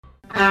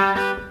You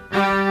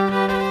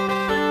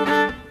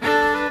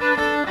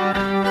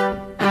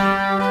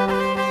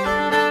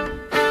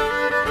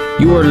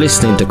are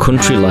listening to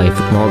Country Life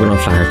with Morgan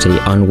O'Flaherty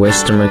on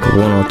West Limerick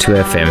 102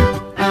 FM.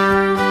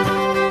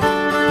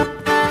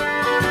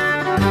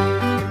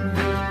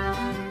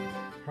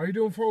 How you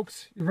doing,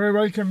 folks? You're very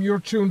welcome. You're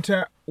tuned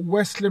to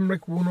West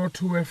Limerick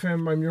 102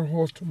 FM. I'm your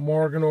host,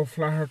 Morgan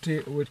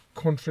O'Flaherty, with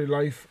Country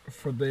Life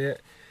for the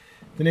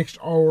next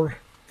hour,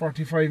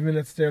 45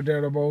 minutes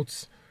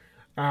thereabouts.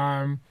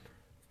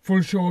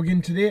 Full show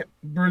again today.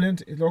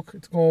 Brilliant. Look,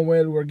 it's going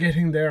well. We're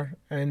getting there.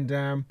 And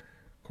of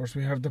course,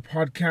 we have the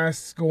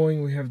podcasts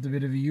going. We have the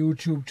bit of a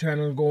YouTube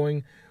channel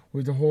going.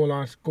 With the whole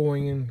lot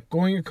going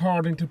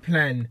according to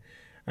plan.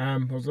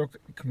 Because look,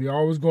 it could be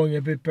always going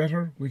a bit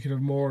better. We could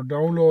have more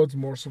downloads,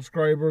 more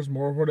subscribers,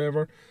 more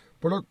whatever.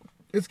 But look,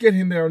 it's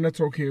getting there, and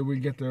that's okay. We'll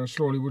get there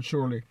slowly but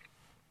surely.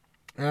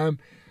 I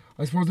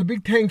suppose a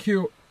big thank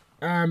you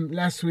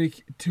last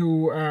week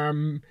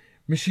to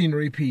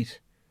Machinery Pete.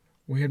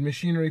 We had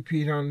Machinery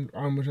Pete on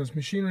with us.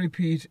 Machinery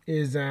Pete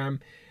is, I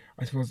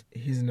suppose,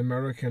 he's an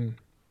American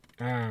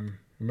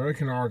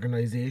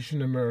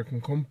organisation,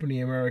 American company,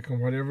 American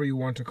whatever you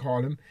want to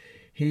call him.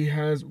 He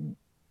has,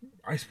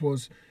 I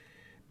suppose,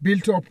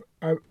 built up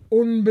an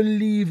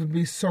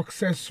unbelievably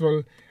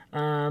successful,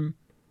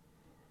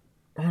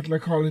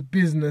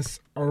 business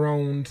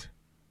around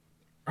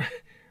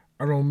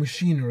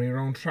machinery,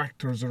 around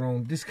tractors,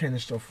 around this kind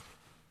of stuff.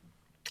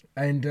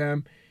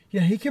 And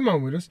he came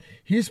on with us.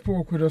 He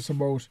spoke with us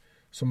about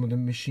some of the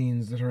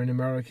machines that are in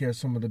America,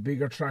 some of the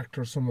bigger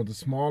tractors, some of the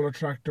smaller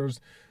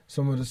tractors,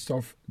 some of the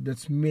stuff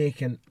that's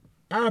making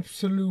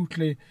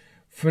absolutely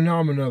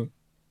phenomenal,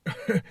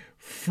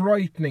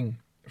 frightening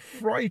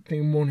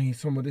money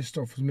some of this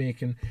stuff is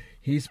making.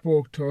 He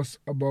spoke to us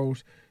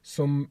about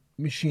some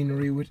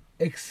machinery with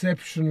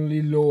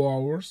exceptionally low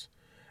hours.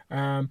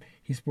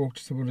 He spoke to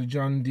us about a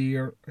John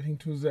Deere, I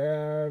think it was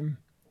a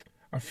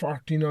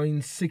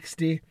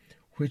 4960,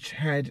 which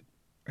had,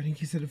 I think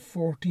he said,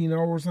 14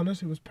 hours on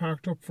it. It was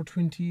parked up for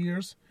 20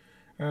 years.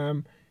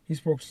 He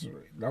spoke to us.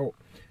 Now,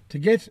 to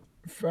get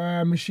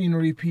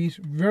Machinery Pete,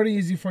 very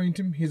easy to find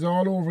him. He's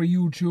all over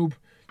YouTube.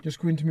 Just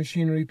go into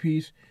Machinery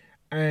Pete,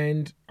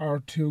 or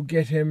to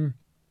get him,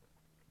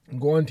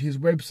 go onto his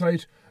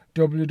website,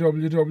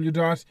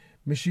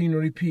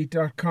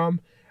 www.machinerypete.com,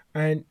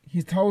 and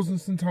he's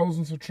thousands and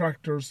thousands of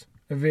tractors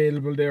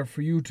available there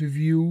for you to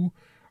view,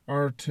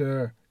 or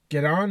to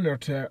get on, or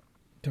to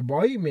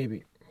buy,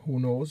 maybe. Who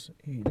knows?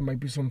 There might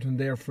be something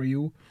there for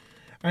you.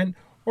 And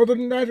other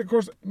than that, of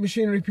course,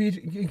 Machinery Pete,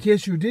 in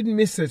case you didn't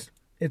miss it,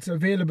 it's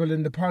available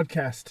in the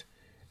podcast.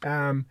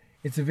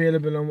 It's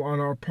available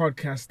on our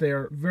podcast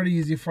there. Very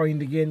easy to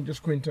find again.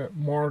 Just go into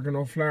Morgan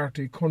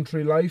O'Flaherty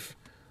Country Life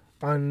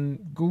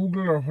on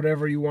Google or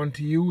whatever you want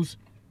to use.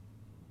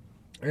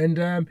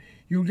 And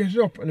you'll get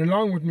it up. And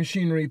along with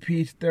Machinery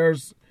Pete,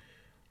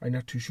 I'm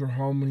not too sure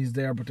how many's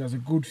there, but there's a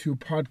good few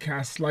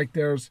podcasts. Like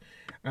there's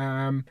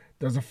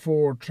a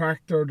Ford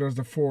tractor, there's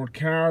the Ford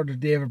car, the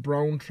David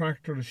Brown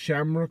tractor, the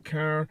Shamrock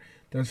car,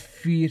 there's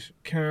Fiat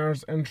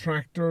cars and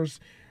tractors,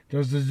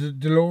 there's the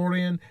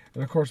DeLorean,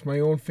 and of course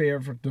my own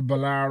favourite, the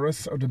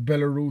Belarus or the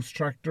Belarus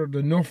tractor,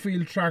 the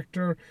Nuffield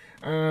tractor,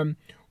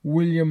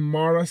 William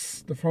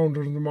Morris, the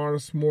founder of the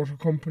Morris Motor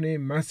Company,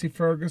 Massey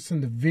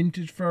Ferguson, the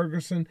Vintage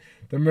Ferguson,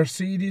 the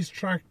Mercedes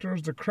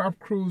tractors, the Crop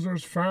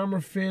Cruisers,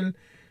 Farmer Phil,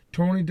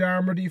 Tony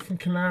Darmody from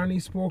Killarney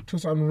spoke to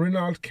us on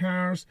Renault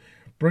cars.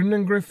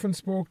 Brendan Griffin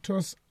spoke to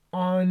us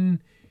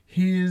on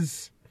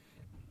his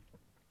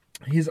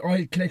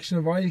oil collection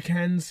of oil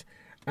cans.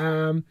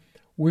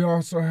 We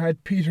also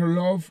had Peter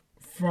Love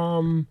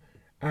from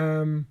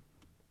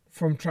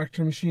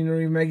Tractor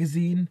Machinery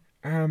magazine.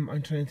 I'm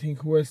trying to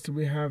think who else do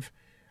we have.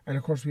 And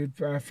of course we had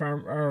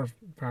Farmer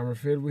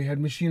Phil. We had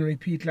Machinery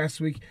Pete last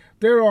week.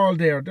 They're all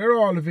there. They're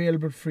all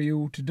available for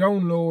you to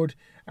download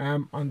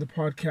on the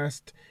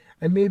podcast.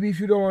 And maybe if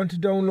you don't want to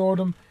download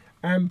them,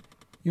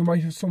 you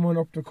might have someone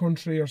up the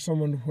country or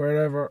someone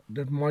wherever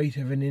that might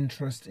have an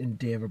interest in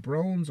David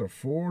Browns or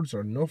Fords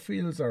or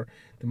Nuffields, or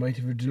they might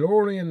have a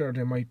DeLorean, or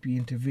they might be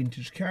into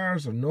vintage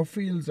cars or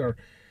Nuffields or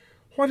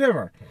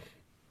whatever.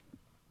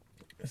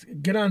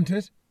 Get onto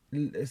it,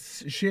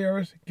 share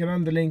it, get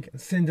on the link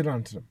and send it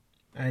on to them.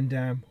 And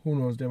who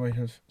knows, they might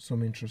have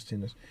some interest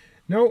in it.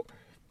 Now,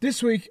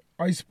 this week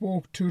I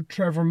spoke to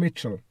Trevor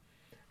Mitchell.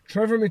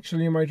 Trevor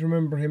Mitchell, you might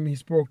remember him. He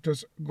spoke to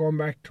us going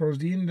back towards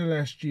the end of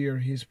last year.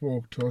 He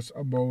spoke to us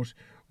about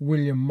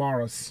William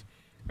Morris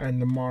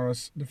and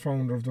the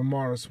founder of the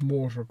Morris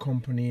Motor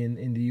Company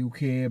in the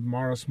UK,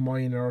 Morris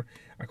Minor.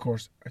 Of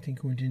course, I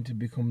think went in to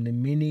become the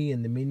Mini,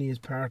 and the Mini is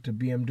part of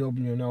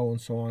BMW now,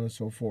 and so on and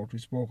so forth. We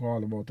spoke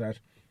all about that.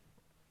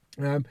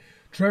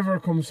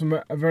 Trevor comes from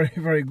a very,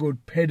 very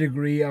good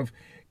pedigree of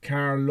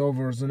car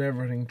lovers and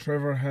everything.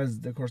 Trevor has,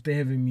 of course, they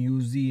have a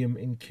museum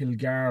in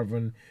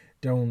Kilgarvan,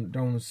 down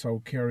in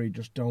South Kerry,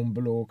 just down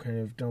below, kind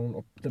of down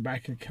up the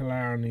back of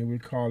Killarney, we'll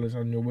call it,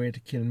 on your way to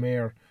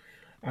Kilmare.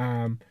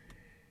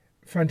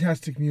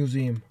 Fantastic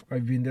museum.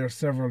 I've been there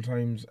several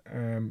times.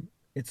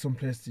 it's some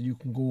place that you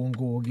can go and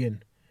go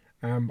again.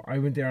 I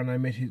went there and I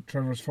met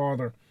Trevor's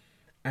father,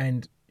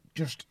 and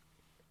just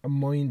a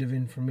mind of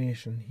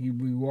information.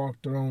 We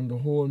walked around the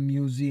whole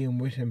museum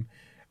with him,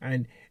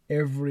 and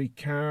every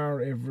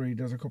car,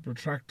 there's a couple of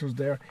tractors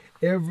there,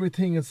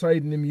 everything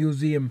inside in the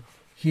museum,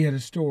 he had a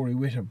story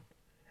with him,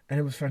 and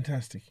it was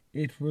fantastic.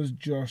 It was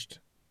just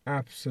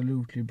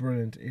absolutely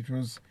brilliant. It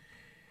was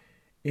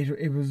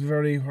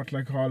very, what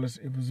I call it?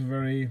 It was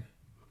very,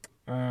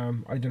 I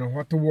don't know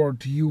what the word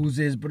to use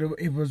is, but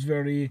it was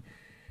very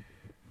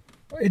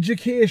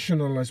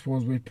educational, I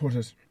suppose we'd put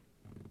it.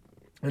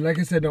 And like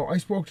I said, now I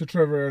spoke to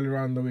Trevor earlier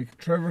on in the week.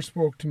 Trevor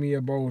spoke to me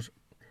about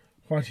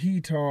what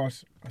he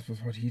thought,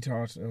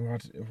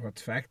 and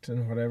what's fact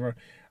and whatever,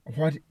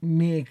 what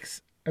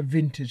makes a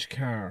vintage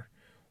car.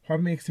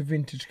 What makes a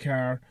vintage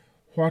car?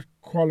 What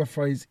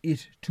qualifies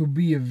it to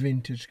be a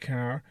vintage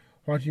car?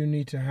 What you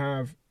need to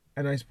have.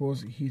 And I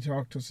suppose he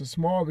talked to us a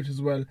small bit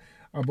as well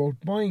about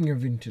buying a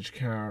vintage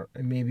car,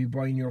 and maybe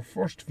buying your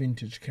first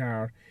vintage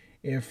car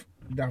if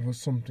that was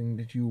something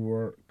that you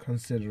were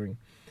considering.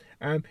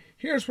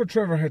 Here's what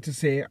Trevor had to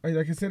say.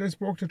 Like I said, I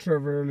spoke to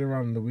Trevor earlier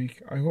on in the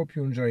week. I hope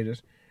you enjoyed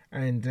it,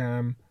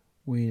 and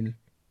we'll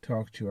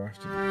talk to you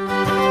after.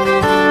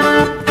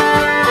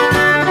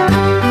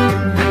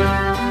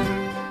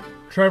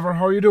 Trevor,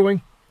 how are you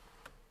doing?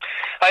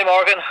 Hi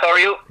Morgan, how are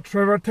you?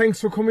 Trevor, thanks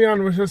for coming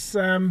on with us.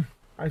 I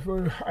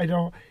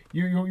know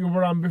you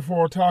were on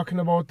before talking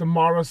about the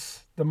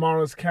Morris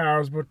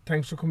cars, but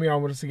thanks for coming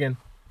on with us again.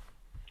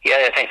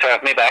 Yeah, thanks for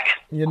having me back.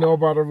 No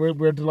bother.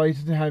 We're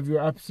delighted to have you.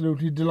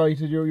 Absolutely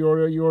delighted.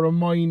 You're a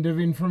mind of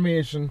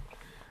information.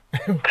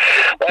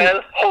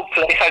 Well,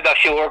 hopefully, I'm not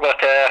sure,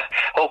 but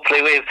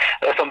hopefully we've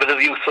some bit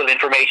of useful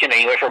information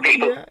anyway for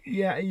people.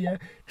 Yeah.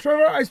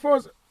 Trevor, I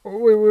suppose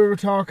we were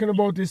talking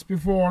about this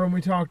before, and we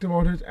talked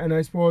about it, and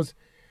I suppose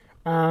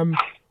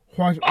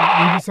what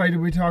we decided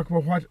we talk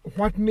about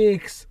what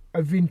makes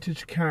a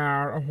vintage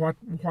car, or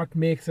what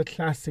makes a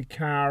classic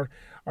car,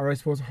 or I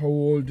suppose how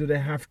old do they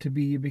have to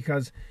be?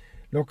 Because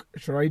look,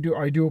 sure, I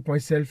do it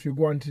myself. You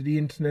go onto the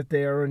internet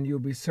there and you'll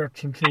be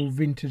searching through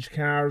vintage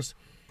cars,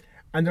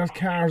 and there's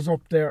cars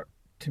up there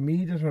to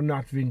me that are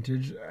not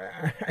vintage,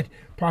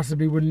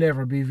 possibly will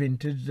never be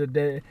vintage,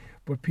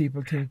 but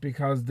people think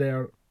because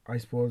they're, I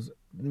suppose,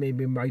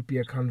 maybe might be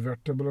a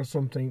convertible or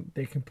something,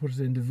 they can put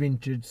it in the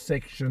vintage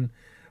section.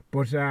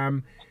 But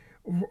I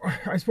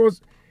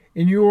suppose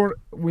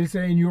we'll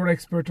say in your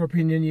expert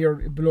opinion,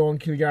 you're below in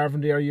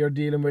Kilgarvan there, you're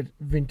dealing with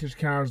vintage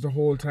cars the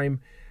whole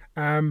time.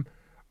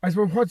 I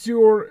suppose, what's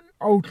your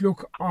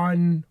outlook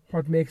on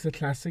what makes a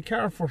classic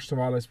car, first of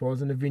all, I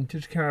suppose, and a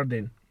vintage car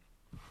then?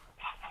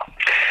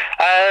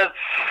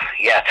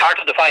 Yeah, it's hard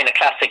to define a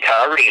classic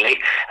car, really.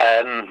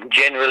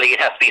 Generally, it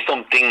has to be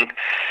something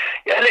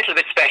a little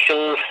bit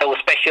special, so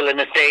special in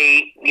a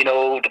day,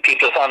 the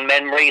people have fond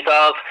memories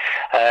of.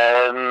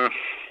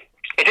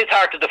 It is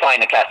hard to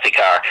define a classic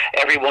car.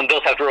 Everyone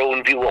does have their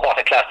own view of what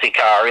a classic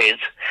car is.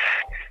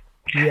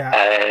 Yeah.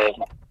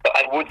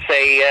 I would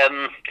say,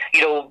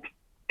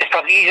 it's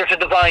probably easier to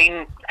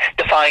define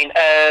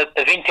a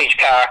vintage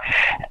car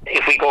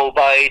if we go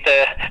by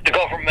the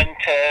government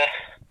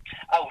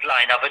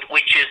outline of it,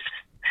 which is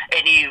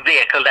any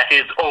vehicle that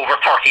is over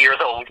 30 years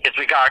old is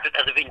regarded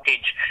as a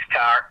vintage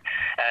car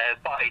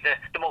by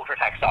the motor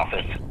tax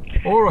office.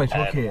 All right,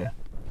 okay.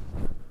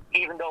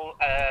 Even though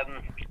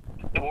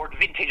the word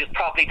vintage is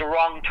probably the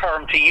wrong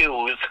term to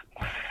use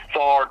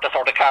for the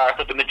sort of cars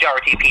that the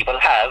majority of people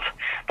have,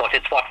 but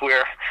it's what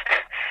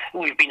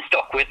we've been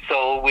stuck with,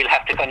 so we'll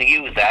have to kind of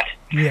use that.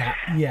 Yeah.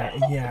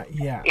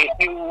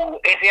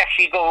 If you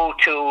actually go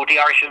to the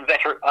Irish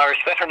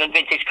Veteran and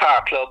Vintage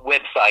Car Club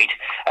website,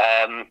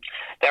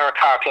 they're a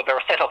car club. They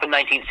were set up in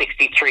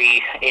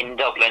 1963 in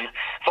Dublin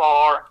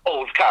for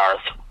old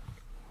cars.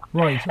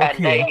 Right, okay.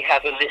 And they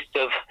have a list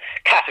of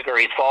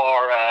categories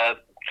for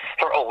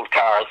old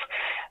cars.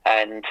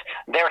 And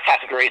their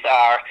categories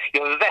are,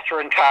 you have a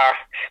veteran car,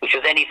 which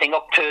is anything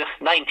up to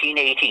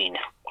 1918.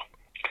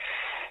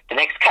 The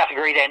next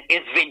category then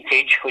is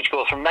vintage, which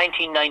goes from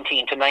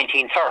 1919 to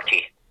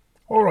 1930.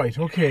 All right,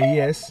 okay,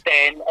 yes.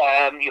 Then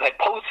you had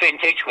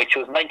post-vintage, which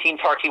was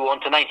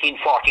 1931 to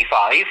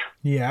 1945.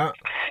 Yeah.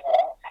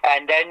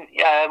 And then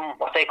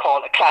what they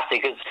call a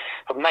classic is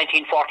from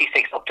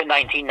 1946 up to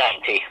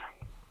 1990.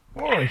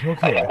 All right,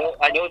 okay.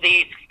 I know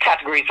these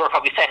categories were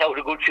probably set out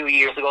a good few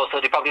years ago, so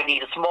they probably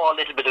need a small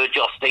little bit of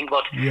adjusting,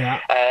 but yeah.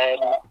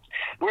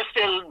 We're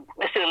still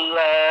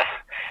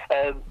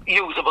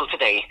usable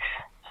today.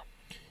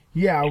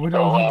 Yeah,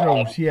 without a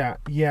doubt. Yeah.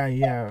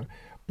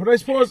 But I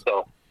suppose,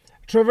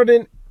 Trevor,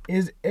 then,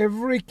 is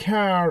every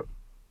car,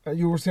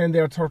 you were saying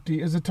there 30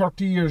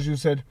 years, you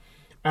said?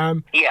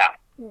 Yeah.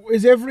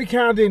 Is every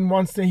car then,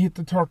 once they hit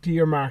the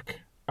 30-year mark,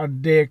 are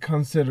they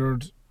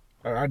considered,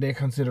 I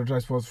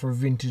suppose, for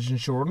vintage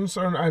insurance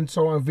and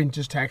so on,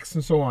 vintage tax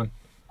and so on?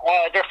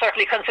 They're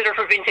certainly considered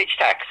for vintage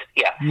tax,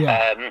 yeah.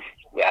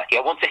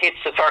 Once it hits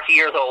the 30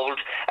 years old,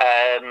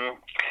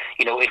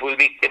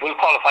 it will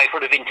qualify for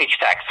the vintage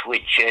tax,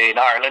 which in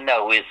Ireland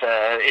now is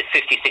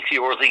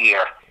 €56 a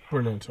year.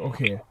 Brilliant.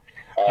 Okay.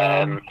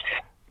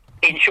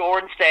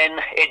 Insurance, then,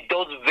 it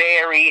does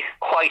vary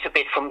quite a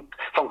bit from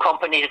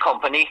company to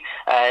company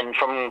and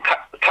from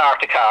car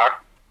to car.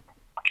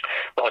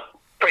 But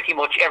pretty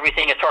much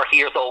everything at 30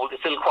 years old is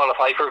still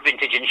qualify for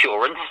vintage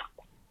insurance.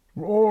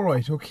 All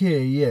right,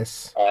 okay,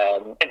 yes.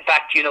 In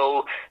fact,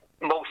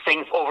 most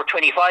things over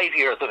 25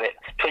 years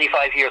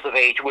of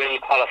age will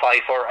qualify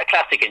for a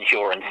classic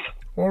insurance.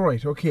 All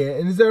right, okay.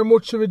 And is there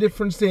much of a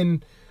difference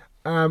in,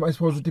 I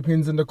suppose it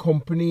depends on the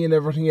company and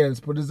everything else,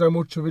 but is there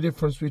much of a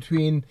difference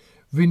between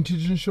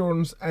vintage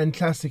insurance and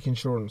classic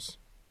insurance?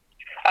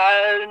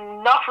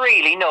 Not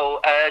really, no.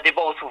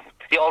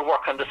 They all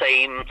work on the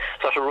same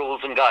sort of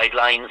rules and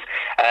guidelines.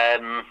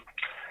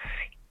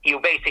 You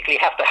basically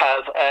have to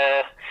have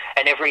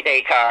an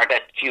everyday car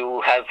that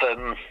you have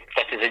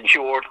that is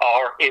insured,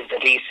 or is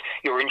at least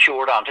you're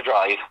insured on to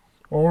drive.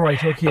 All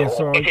right, okay.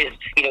 So it is,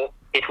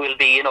 it will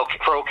be,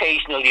 for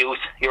occasional use.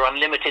 You're on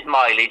limited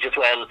mileage as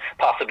well,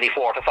 possibly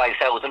 4,000 to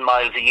 5,000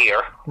 miles a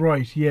year.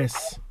 Right,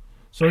 yes.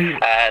 So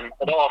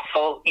but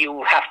also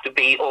you have to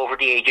be over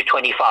the age of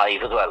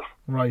 25 as well.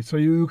 Right, so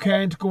you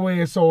can't go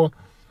away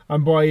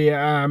and buy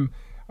a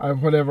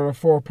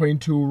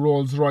 4.2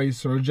 Rolls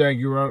Royce or a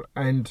Jaguar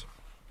and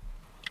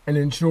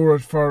insure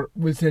it for,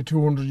 we'll say,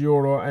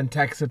 €200 and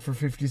tax it for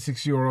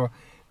 €56.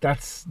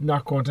 That's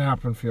not going to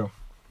happen for you.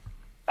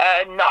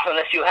 Not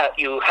unless you have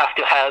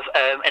to have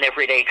an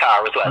everyday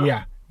car as well.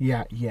 Yeah.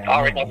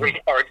 Or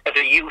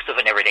the use of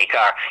an everyday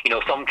car.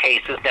 Some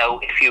cases now,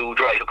 if you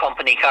drive a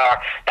company car,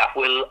 that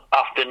will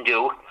often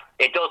do.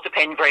 It does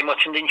depend very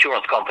much on the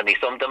insurance company.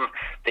 Some of them,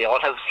 they all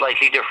have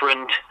slightly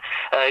different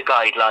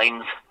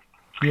guidelines.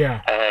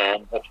 Yeah.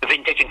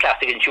 Vintage and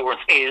classic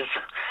insurance is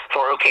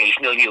for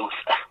occasional use.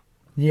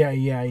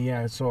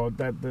 Yeah. So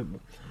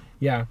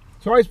yeah.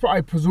 So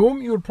I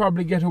presume you would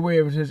probably get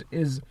away with it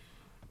is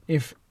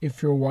if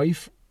your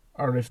wife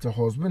or if the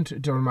husband,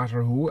 it doesn't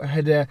matter who,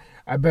 had a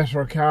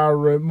better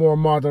car, a more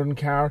modern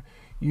car,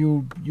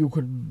 you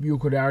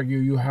could argue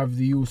you have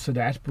the use of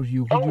that, but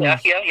you could yeah.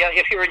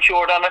 If you're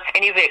insured on it,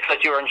 any vehicle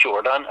that you're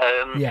insured on,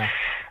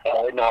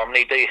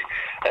 normally it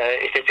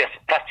is just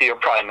that's your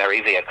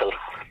primary vehicle.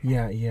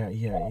 Yeah.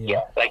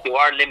 Like you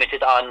are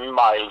limited on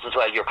miles as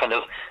well. You're kind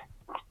of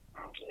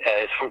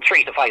from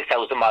 3,000 to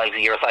 5,000 miles a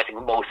year. So I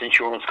think most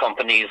insurance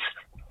companies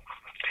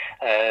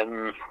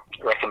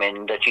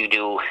recommend that you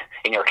do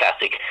in your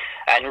classic,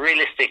 and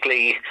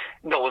realistically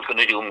no one's going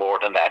to do more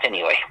than that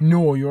anyway.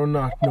 No, you're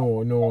not.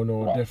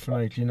 No,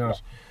 definitely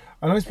not.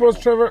 And I suppose,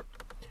 Trevor,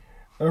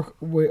 look,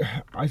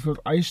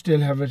 I still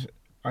have it.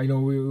 I know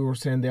we were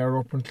saying they are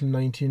up until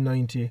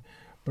 1990,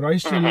 but I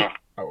still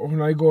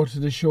when I go to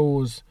the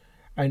shows,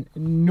 and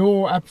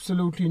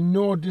absolutely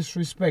no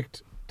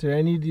disrespect to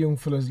any of the young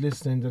fellas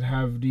listening that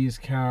have these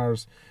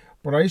cars,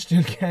 but I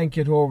still can't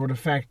get over the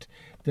fact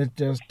that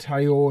there's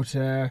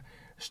Toyota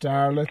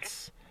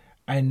Starlets,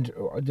 and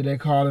do they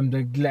call them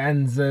the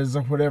Glanzas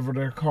or whatever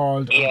they're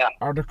called,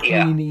 or the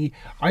Creamy.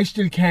 Yeah. I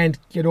still can't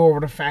get over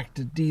the fact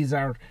that these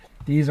are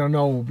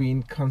now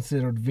being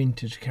considered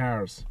vintage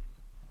cars.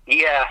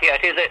 Yeah,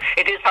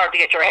 it is hard to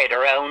get your head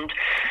around,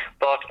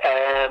 but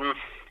at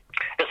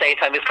the same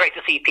time, it's great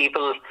to see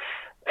people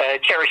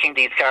cherishing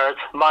these cars,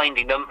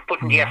 minding them,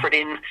 putting the effort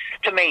in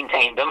to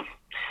maintain them.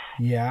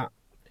 Yeah.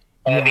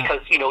 Because,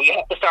 you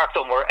have to start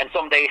somewhere, and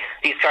someday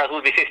these cars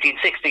will be 50 and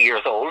 60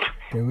 years old.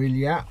 They will.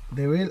 Yeah.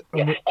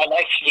 And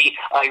actually,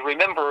 I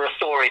remember a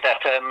story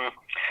that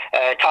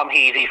Tom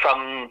Heavey,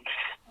 from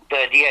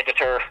the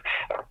editor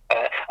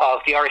of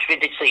the Irish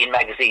Vintage Scene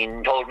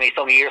magazine, told me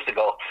some years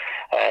ago.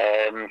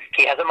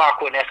 He has a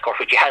Mark 1 Escort,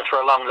 which he has for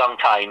a long, long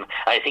time.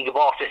 I think he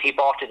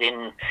bought it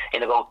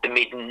in about the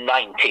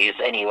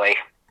mid-90s anyway.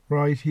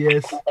 Right,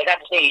 yes. At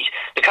that stage,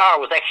 the car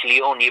was actually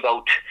only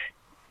about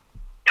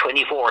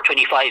 24,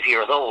 25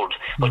 years old,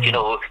 but being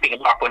a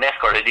Mark 1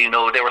 Escort, they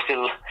were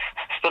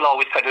still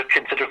always kind of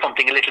considered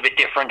something a little bit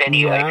different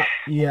anyway.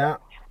 Yeah.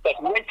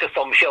 But we went to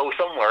some show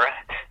somewhere,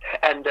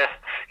 and a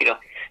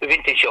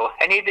vintage show,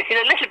 and it had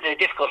a little bit of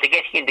difficulty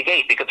getting in the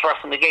gate, because the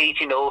person in the gate,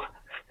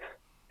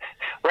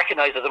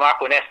 recognised as a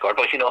Mark 1 Escort,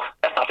 but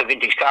that's not a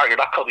vintage car. You're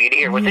not coming in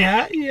here with it.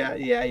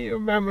 Yeah. Your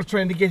man was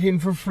trying to get in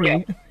for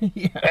free.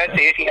 Yeah. That's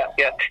it. Yeah.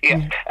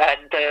 And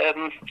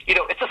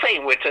it's the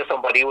same with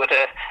somebody with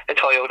a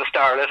Toyota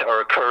Starlet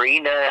or a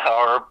Carina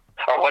or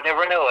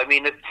whatever. No, I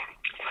mean,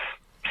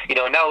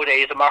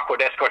 nowadays a Mark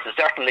 1 Escort is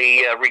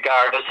certainly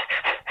regarded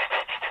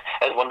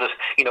as one that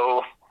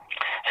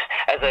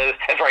as a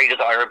very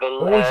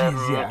desirable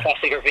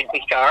classic or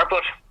vintage car,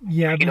 but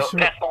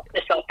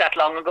it's not that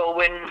long ago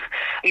when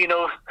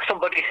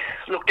somebody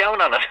looked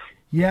down on it.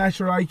 Yeah,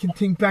 sure. I can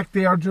think back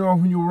there,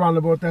 when you were on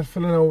about that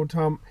fella now,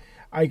 Tom.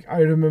 I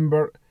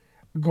remember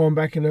going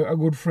back, and a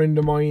good friend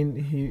of mine,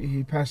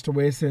 he passed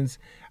away since,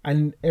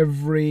 and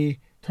every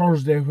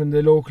Thursday when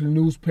the local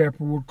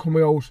newspaper would come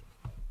out,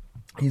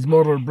 his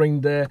mother would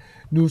bring the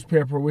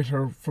newspaper with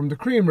her from the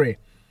creamery,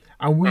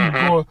 and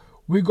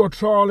we go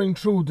trawling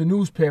through the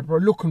newspaper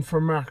looking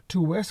for Mark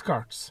II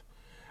Escorts.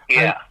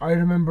 Yeah. And I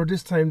remember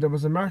this time there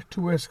was a Mark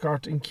II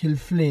Escort in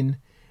Kilflynn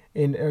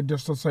in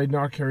just outside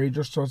North Kerry,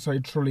 just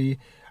outside Tralee,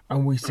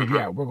 and we said,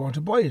 yeah, we're going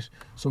to buy it.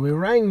 So we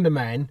rang the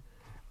man,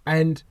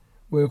 and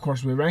we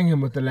rang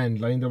him with the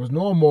landline. There was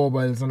no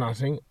mobiles or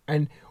nothing,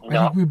 and I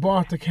think we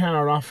bought the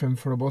car off him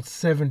for about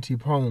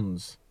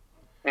 £70.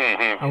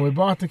 And we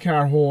bought the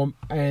car home,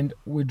 and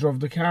we drove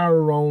the car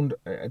around.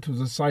 It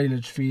was a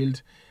silage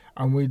field,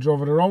 and we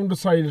drove it around the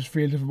silage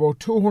field about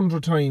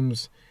 200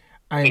 times.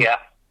 And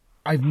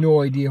I've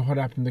no idea what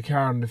happened to the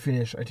car in the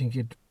finish. I think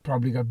it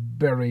probably got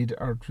buried,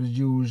 or it was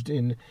used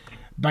in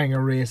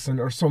banger racing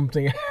or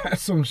something.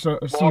 some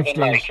stage.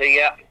 Likely,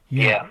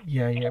 yeah.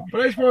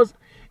 But I suppose,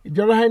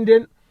 the other hand,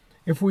 then,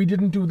 if we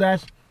didn't do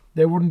that,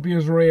 they wouldn't be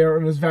as rare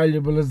and as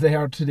valuable as they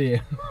are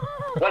today.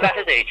 Well, that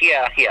is it.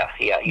 Yeah.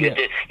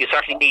 You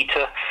certainly need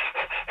to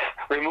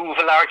remove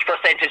a large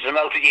percentage of them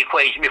out of the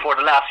equation before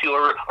the last few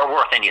are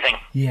worth anything.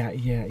 Yeah.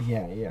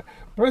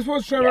 But I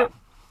suppose, Trevor,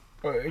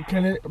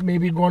 kind of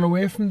maybe going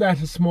away from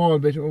that a small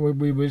bit,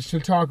 we will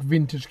still talk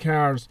vintage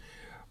cars,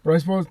 but I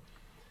suppose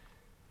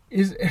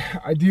is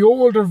the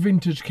older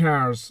vintage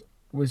cars,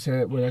 we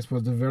say, well, I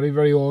suppose the very,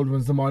 very old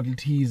ones, the Model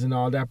Ts and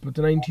all that, but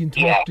the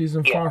 1930s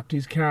and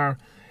 40s car,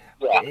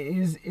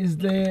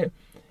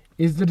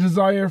 is the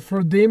desire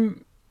for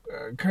them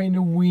kind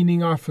of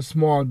weaning off a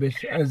small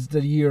bit as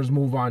the years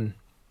move on?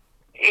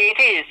 It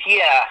is,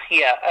 yeah.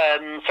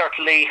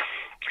 Certainly,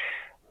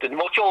 the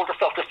much older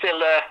stuff is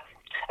still a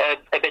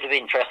bit of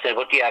interest in,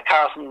 but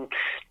cars in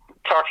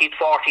 30s,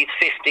 40s,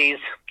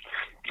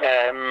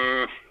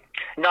 50s,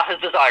 not as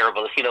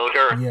desirable.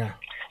 They're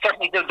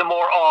certainly the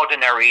more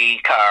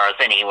ordinary cars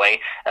anyway.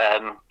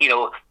 A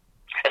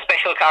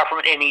special car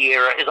from any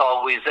era is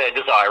always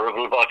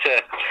desirable, but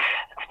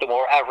the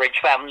more average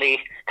family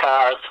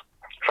cars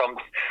from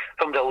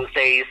those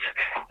days,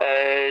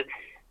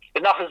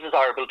 but not as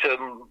desirable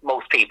to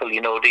most people.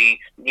 The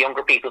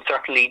younger people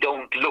certainly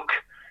don't look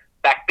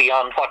back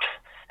beyond what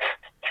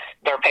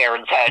their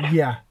parents had.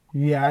 Yeah.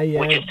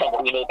 Which is back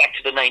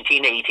to the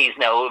 1980s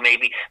now,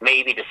 maybe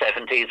the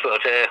 70s,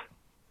 but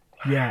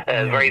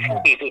very few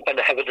people kind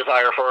of have a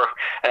desire for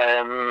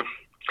a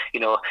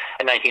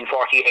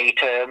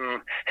 1948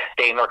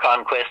 Daimler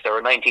Conquest or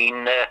a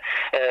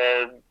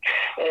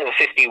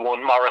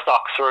 1951 Morris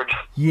Oxford.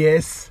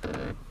 Yes.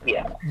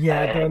 Yeah.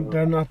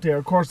 They're not there.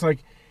 Of course, they're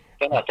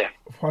not there.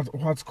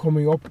 What's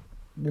coming up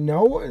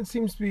now, it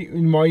seems to be,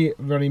 in my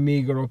very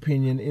meagre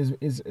opinion,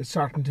 is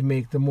starting to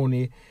make the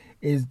money,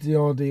 is the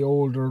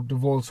older the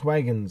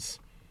Volkswagens.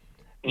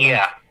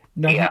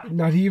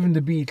 Not even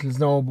the Beetles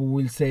now, but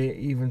we'll say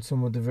even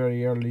some of the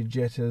very early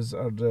Jettas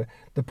or the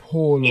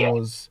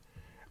Polos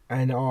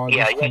and all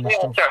this kind of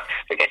stuff.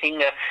 They're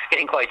getting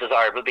quite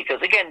desirable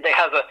because, again, they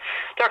have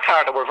their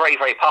car that were very,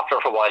 very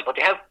popular for a while, but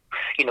they have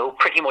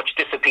pretty much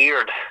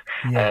disappeared.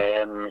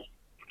 They're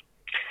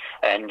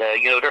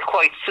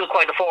still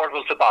quite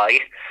affordable to buy,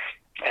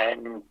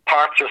 and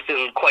parts are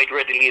still quite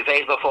readily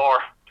available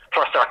for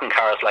certain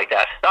cars like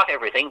that. Not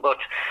everything, but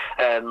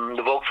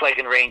the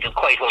Volkswagen range is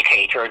quite well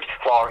catered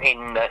for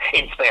in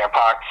spare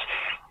parts.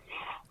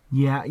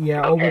 Without a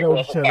shadow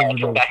of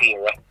a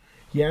doubt.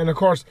 Yeah, and of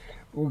course,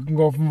 we can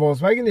go from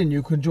Volkswagen, then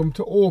you can jump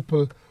to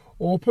Opel.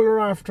 Opel,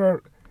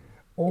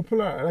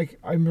 like,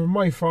 I remember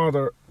my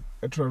father,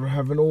 Trevor,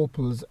 having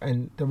Opels,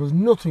 and there was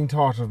nothing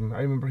thought of him.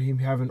 I remember him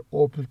having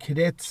Opel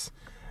Cadets,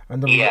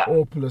 and there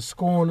were Opel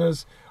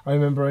Asconas. I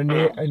remember a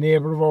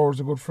neighbour of ours,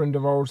 a good friend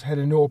of ours, had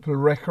an Opel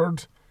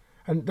Record,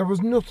 and there was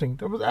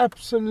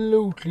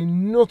absolutely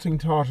nothing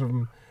thought of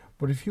him.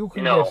 But if you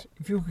could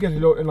get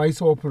a nice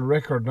Opel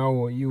Record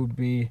now, you'd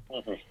be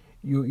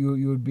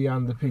you'd be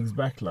on the pig's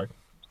back, like.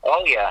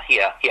 Oh yeah.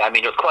 I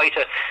mean, there's quite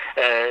a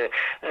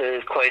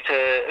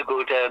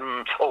good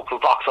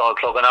Opel Vauxhall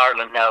Club in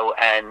Ireland now,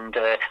 and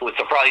it would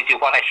surprise you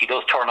what actually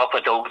does turn up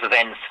at those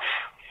events.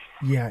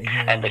 Yeah.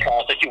 And the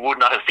cars that you would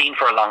not have seen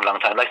for a long, long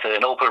time, like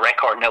an Opel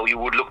Record now, you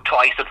would look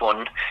twice at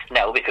one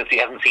now because you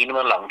haven't seen them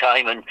in a long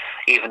time, and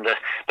even the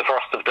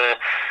first of the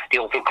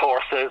Opel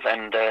Corsas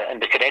and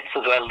the Cadets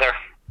as well.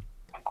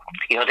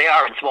 They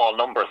are in small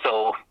numbers,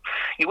 so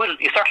you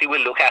certainly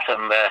will look at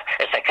them a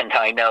second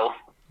time now.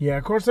 Yeah,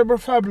 of course, they were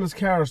fabulous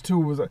cars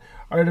too.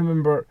 I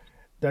remember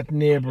that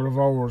neighbour of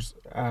ours,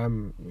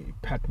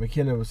 Pat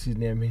McKenna was his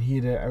name, and he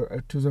had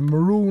it was a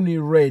maroony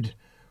red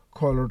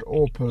coloured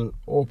Opel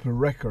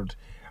Record,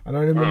 and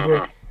I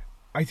remember,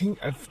 I think,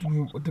 to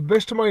the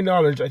best of my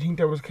knowledge, I think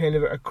there was kind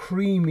of a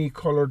creamy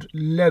coloured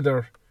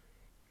leatherette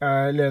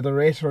or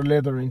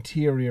leather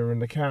interior in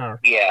the car.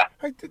 Yeah.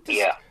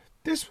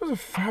 This was a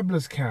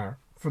fabulous car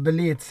for the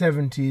late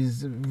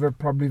 70s,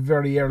 probably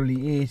very early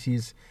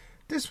 80s.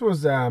 This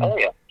was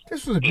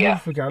This was a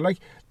beautiful car. Like,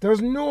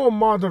 there's no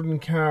modern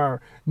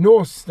car,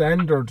 no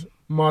standard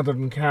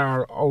modern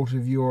car out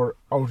of your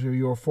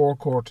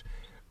forecourt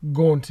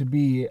going to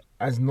be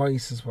as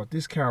nice as what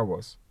this car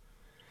was.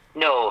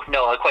 No,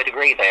 I quite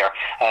agree there.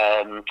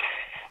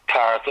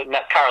 Cars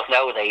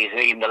nowadays,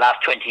 even the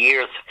last 20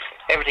 years,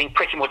 everything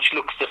pretty much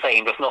looks the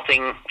same. There's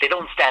nothing, they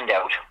don't stand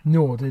out.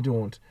 No, they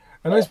don't.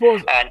 And I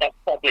suppose, and that's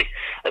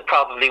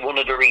probably one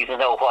of the reasons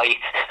now why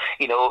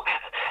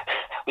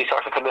we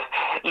sort of kind of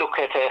look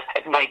at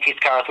 90s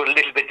cars with a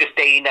little bit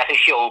disdain at a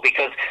show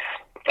because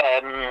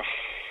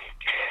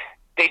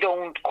they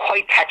don't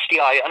quite catch the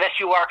eye unless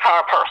you are a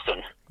car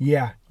person.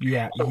 Yeah.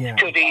 To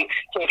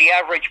the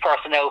average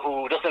person now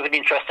who doesn't have an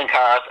interest in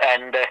cars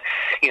and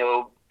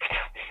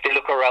they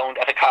look around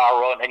at a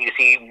car run and you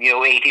see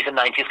 80s and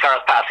 90s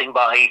cars passing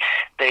by,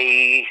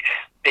 they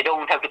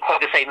don't have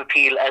quite the same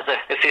appeal as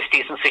the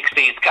 50s and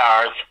 60s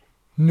cars.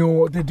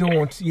 No, they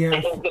don't. Yeah,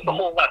 they don't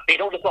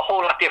look a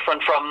whole lot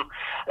different from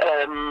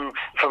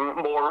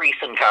more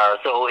recent cars.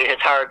 So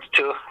it's hard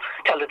to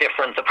tell the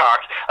difference apart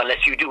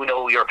unless you do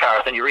know your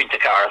cars and you're into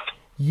cars.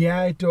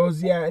 Yeah, it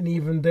does. Yeah, and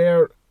even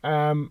there,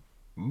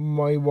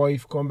 my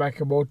wife, going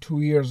back about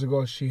 2 years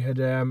ago, she had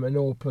an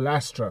Opel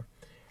Astra,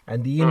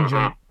 and the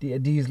engine, the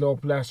diesel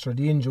Opel Astra,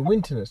 the engine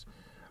went in it,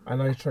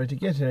 and I tried to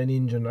get an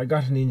engine. I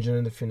got an engine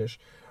in the finish,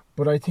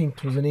 but I think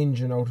it was an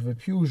engine out of a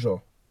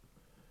Peugeot.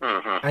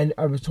 And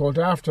I was told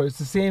after it's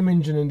the same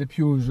engine in the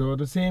Peugeot,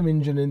 the same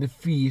engine in the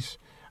Fiat,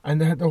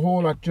 and they had the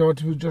whole lot.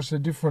 It was just a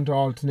different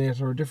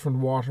alternator, a different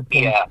water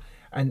pump,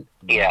 and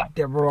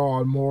they were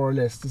all more or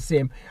less the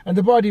same. And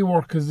the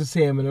bodywork is the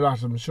same in a lot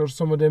of them. Sure,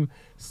 some of them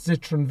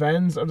Citroen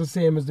vans are the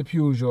same as the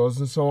Peugeots,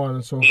 and so on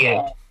and so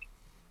forth.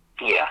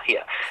 Yeah,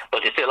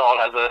 but they still all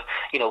have a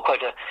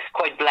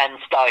quite bland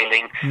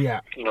styling. Yeah.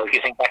 If you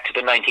think back to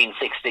the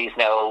 1960s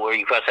now, where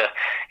you've got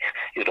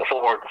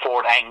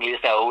Ford Anglia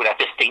now with that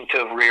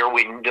distinctive rear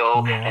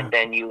window, and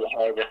then you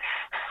had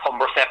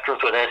Humber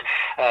Scepters with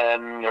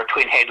your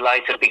twin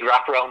headlights and a big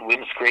wraparound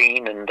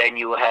windscreen, and then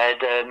you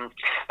had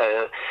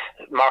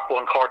Mark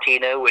I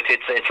Cortina with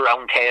its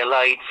round tail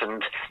lights,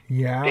 and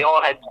they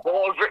all had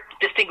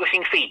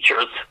distinguishing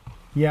features.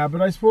 Yeah,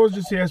 but I suppose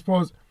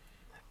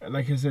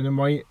like I said, in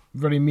my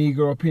very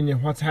meagre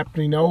opinion, what's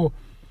happening now,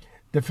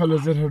 the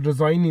fellas that are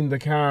designing the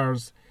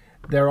cars,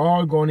 they're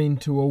all going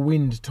into a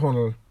wind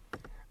tunnel.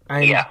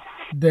 And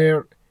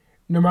they're,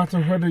 no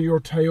matter whether you're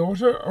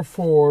Toyota or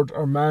Ford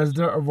or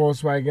Mazda or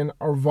Volkswagen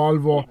or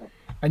Volvo,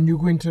 and you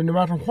go into, no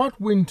matter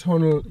what wind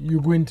tunnel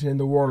you go into in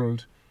the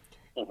world,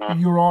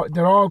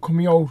 they're all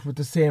coming out with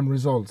the same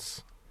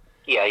results.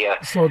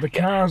 So the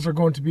cars are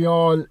going to be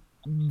all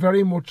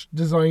very much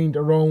designed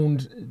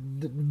around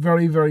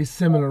very, very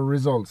similar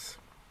results.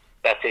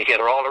 That's it.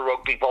 They're all a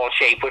rugby ball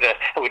shape with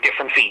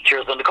different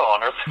features on the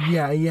corners.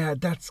 Yeah,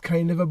 that's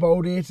kind of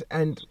about it.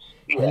 And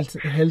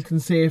health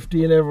and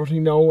safety and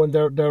everything now, and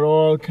they're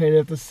all kind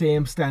of the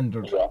same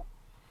standard.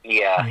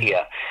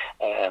 Yeah.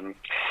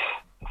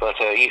 But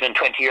even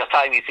 20 years'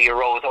 time, you see a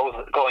road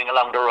going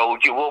along the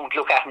road, you won't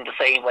look at them the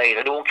same way.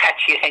 They don't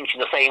catch your attention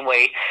the same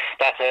way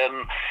that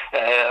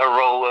a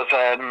row of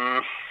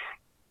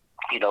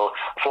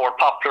Ford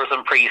Poplars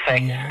and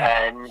Prefect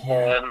and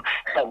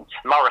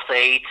Morris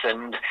 8s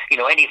and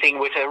anything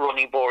with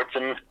running boards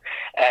and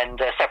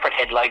separate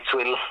headlights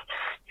will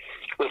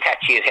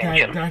catch your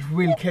attention. That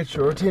will catch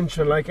your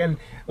attention, even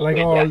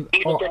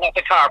if you're not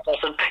a car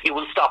person, you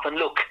will stop and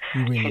look.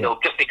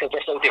 Just because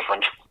they're so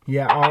different.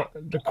 Yeah,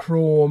 the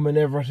chrome and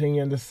everything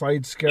and the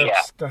side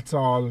skirts. That's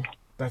all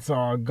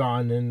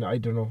gone, and I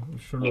don't know.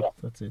 Sure,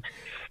 that's it.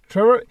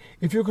 Trevor,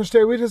 if you could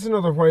stay with us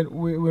another while,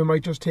 we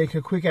might just take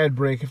a quick ad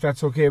break, if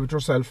that's okay with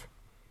yourself.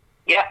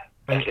 Yeah,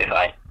 that's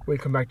fine. We'll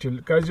come back to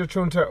you. Guys, you're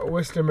tuned to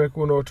West Limerick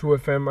 102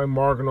 FM. I'm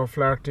Morgan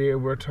O'Flaherty.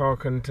 We're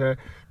talking to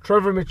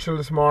Trevor Mitchell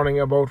this morning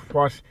about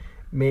what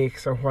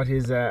makes or what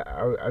is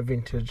a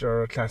vintage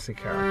or a classic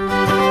car.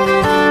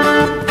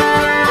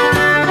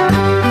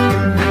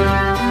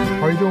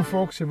 How you doing,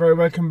 folks? You're very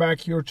welcome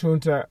back. You're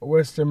tuned to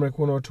West Limerick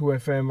 102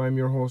 FM. I'm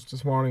your host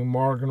this morning,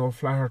 Morgan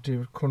O'Flaherty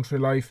with Country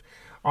Life.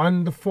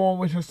 On the phone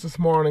with us this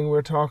morning,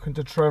 we're talking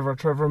to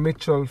Trevor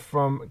Mitchell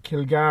from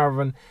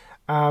Kilgarvan.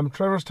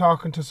 Trevor's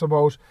talking to us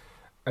about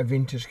a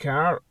vintage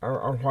car,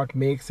 or what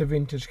makes a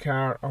vintage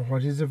car, or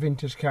what is a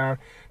vintage car.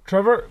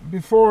 Trevor,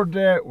 before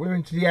we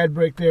went to the ad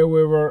break there,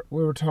 we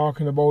were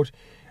talking about,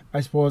 I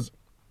suppose,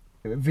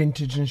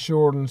 vintage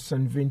insurance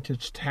and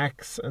vintage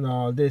tax and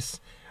all this.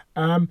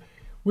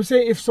 We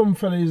say if some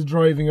fella is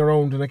driving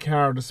around in a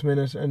car this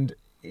minute and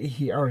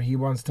he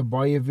wants to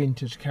buy a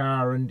vintage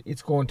car and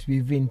it's going to be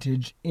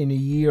vintage in a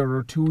year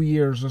or 2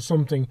 years or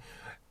something,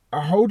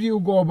 how do you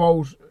go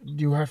about? Do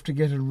you have to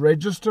get it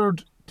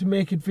registered to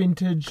make it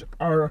vintage,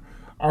 or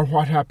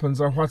what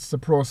happens, or what's the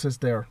process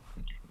there?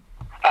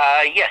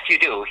 Yes, you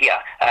do.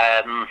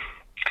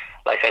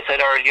 Like I said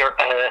earlier,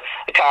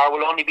 a car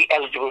will only be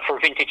eligible for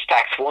vintage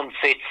tax once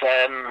it's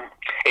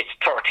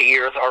 30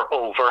 years or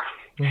over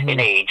in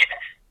age.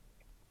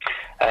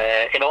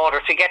 In order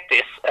to get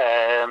this,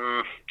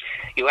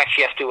 you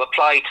actually have to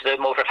apply to the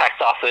motor tax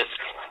office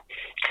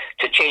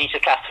to change the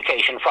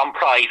classification from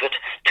private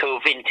to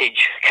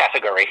vintage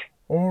category.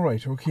 All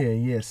right, okay,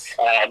 yes.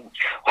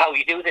 How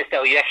you do this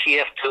now, you actually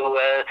have to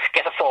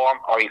get a form,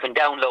 or you can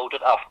download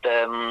it off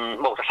the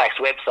motor tax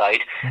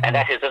website, and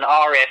that is an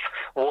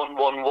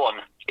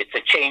RF111. It's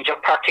a change of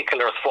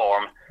particulars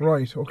form.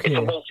 Right, okay.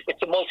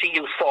 It's a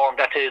multi-use form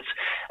that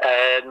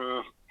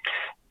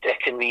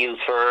can be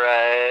used for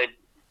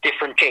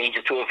different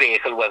changes to a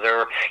vehicle,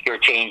 whether you're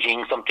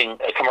changing something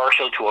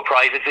commercial to a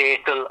private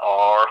vehicle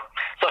or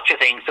such a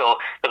thing. So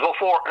there's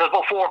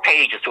about four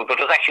pages to it, but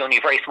there's actually only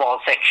a very small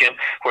section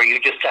where you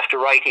just have to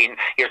write in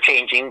you're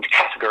changing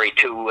category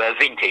to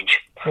vintage.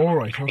 All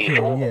right,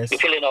 okay, yes. You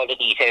fill in all the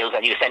details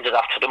and you send it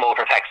off to the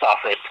motor tax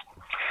office.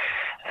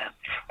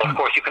 But of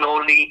course, you can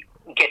only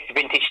get the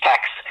vintage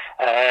tax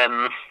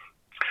on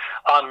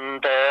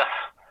the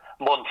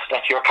month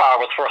that your car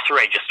was first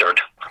registered.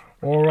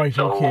 All right,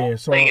 okay.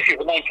 So if you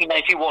have a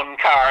 1991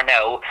 car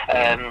now,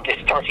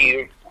 it's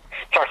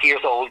 30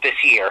 years old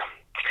this year.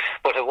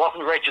 But it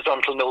wasn't registered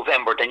until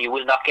November, then you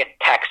will not get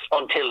tax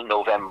until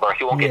November.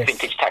 You won't get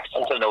vintage tax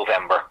until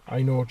November.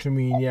 I know what you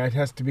mean. Yeah, it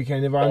has to be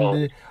kind of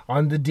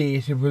on the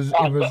date it was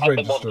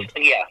registered.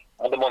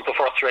 On the month of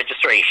first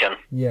registration.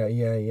 Yeah.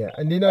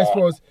 And then I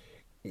suppose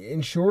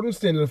insurance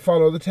then will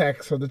follow the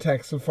tax, or the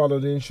tax will follow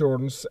the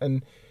insurance.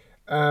 And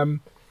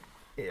can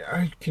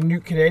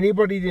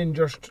anybody then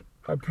just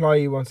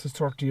apply once it's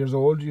 30 years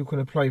old? You can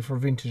apply for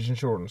vintage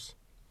insurance.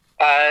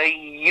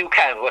 You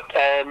can, but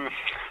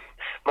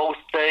most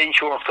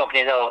insurance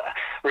companies now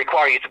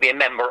require you to be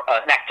an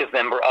active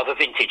member of a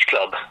vintage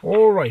club.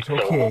 All right,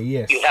 okay, so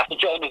yes. You'll have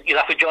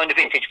to join a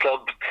vintage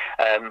club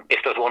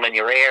if there's one in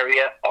your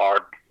area,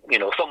 or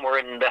somewhere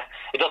it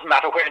doesn't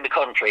matter where in the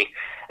country.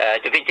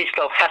 The vintage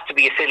club has to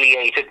be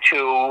affiliated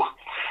to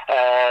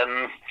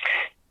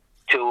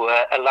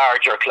a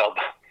larger club.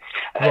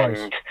 Right.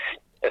 And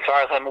as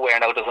far as I'm aware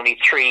now, there's only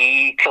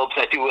 3 clubs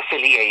that do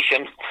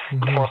affiliation.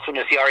 Mm-hmm. The first one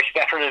is the Irish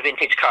Veteran and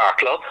Vintage Car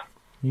Club.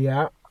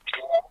 Yeah.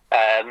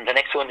 The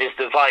next one is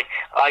the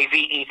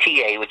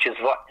IVETA, which is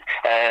the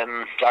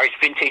Irish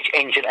Vintage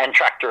Engine and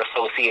Tractor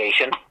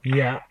Association.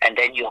 Yeah. And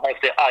then you have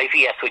the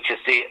IVS, which is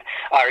the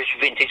Irish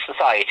Vintage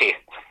Society.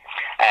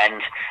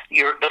 And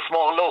the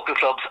small local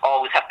clubs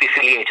always have to be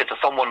affiliated to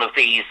some one of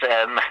these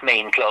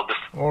main clubs.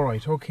 All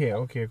right, okay,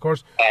 of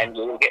course. And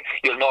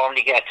you'll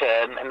normally get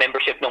a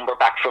membership number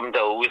back from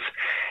those.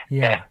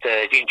 Yeah.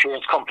 That the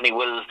insurance company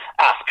will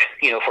ask,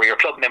 for your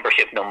club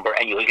membership number,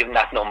 and you will give them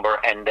that number,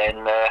 and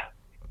then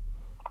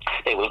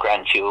they will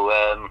grant you.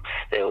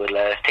 They will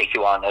take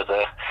you on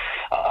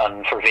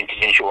for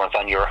vintage insurance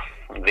on your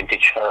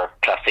vintage or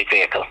classic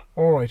vehicle.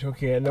 All right,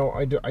 okay. No,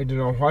 I don't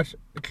know what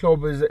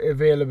club is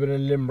available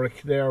in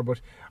Limerick there,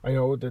 but I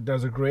know that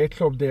there's a great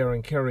club there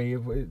in Kerry.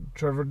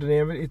 Trevor, the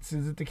name of it,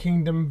 is it the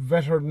Kingdom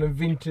Veteran and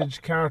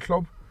Vintage Car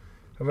Club?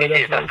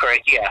 That's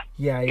correct. Yeah.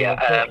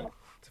 Yeah.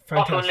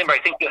 Also in Limerick,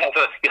 I think you have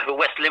a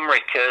West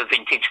Limerick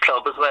Vintage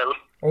Club as well.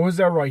 Oh, is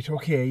that right?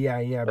 Okay,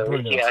 yeah,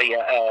 brilliant.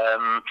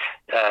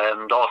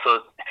 And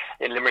also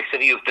in Limerick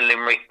City, you have the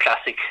Limerick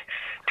Classic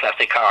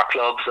Car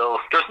Club. So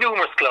there's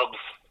numerous clubs.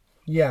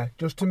 Yeah,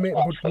 just to make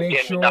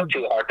sure not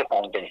too hard to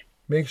find any.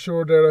 Make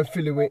sure they're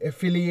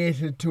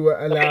affiliated to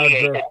a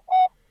larger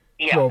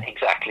club.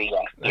 Exactly.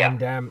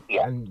 Yeah.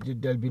 And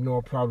there'll be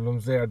no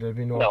problems there. There'll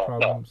be no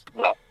problems.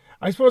 No.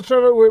 I suppose,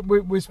 Trevor,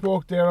 we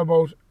spoke there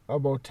about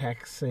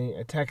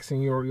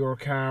taxing your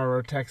car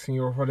or taxing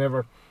your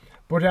whatever,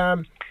 but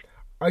I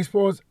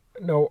suppose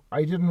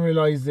I didn't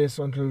realise this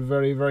until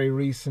very, very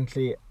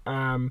recently.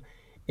 In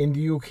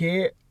the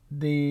UK,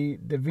 the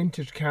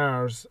vintage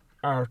cars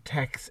are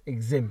tax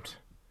exempt.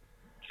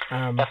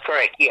 That's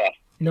correct, yeah.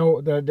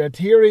 No, the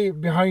theory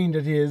behind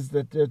it is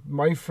that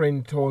my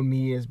friend told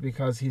me is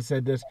because he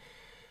said that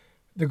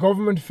the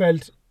government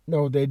felt,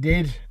 they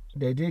did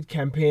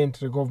campaign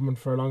to the government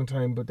for a long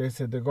time, but they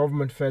said the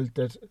government felt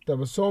that there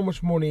was so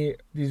much money,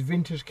 these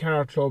vintage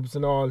car clubs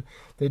and all,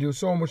 they do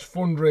so much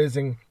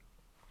fundraising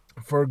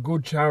for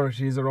good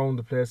charities around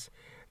the place.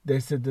 They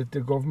said that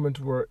it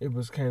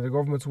was kind of the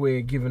government's way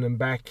of giving them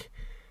back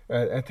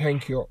a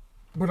thank you.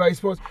 But I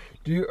suppose,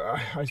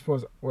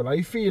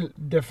 I feel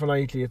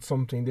definitely it's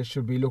something that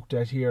should be looked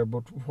at here,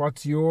 but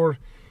what's your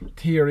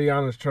theory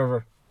on it,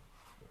 Trevor?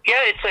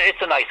 Yeah,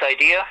 it's a nice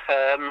idea.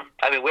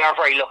 We are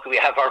very lucky we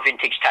have our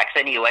vintage tax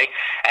anyway,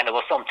 and it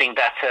was something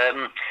that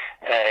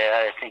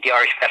I think the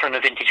Irish Veteran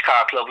and Vintage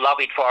Car Club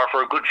lobbied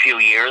for a good few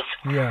years.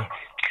 Yeah.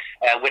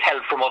 With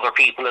help from other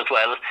people as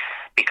well,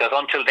 because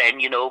until then,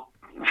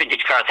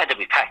 vintage cars had to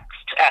be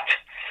taxed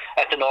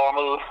at the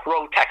normal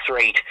road tax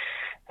rate,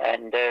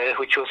 and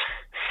which was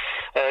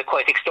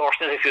quite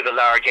extortionate if you had a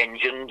large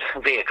engined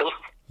vehicle.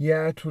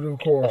 Yeah, it would, of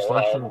course.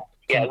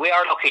 Yeah, we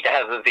are lucky to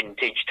have a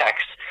vintage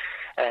tax,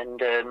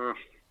 and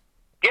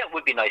it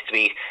would be nice to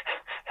be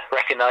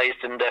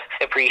recognised and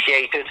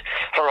appreciated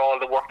for all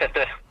the work that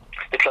the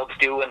clubs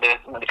do and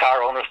the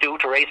car owners do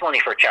to raise money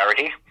for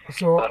charity.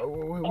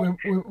 So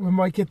we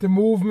might get the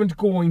movement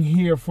going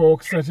here,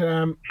 folks, that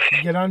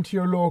get onto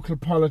your local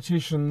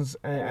politicians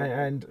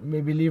and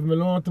maybe leave them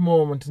alone at the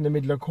moment in the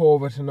middle of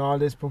COVID and all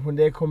this, but when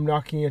they come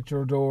knocking at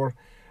your door,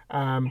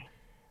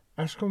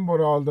 ask them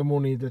about all the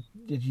money that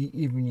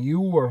even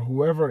you or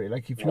whoever,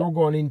 like if you're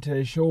going into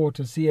a show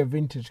to see a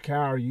vintage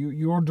car,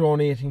 you're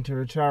donating to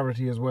a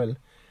charity as well.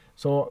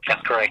 So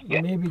that's correct.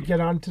 Yeah. Maybe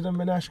get on to them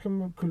and ask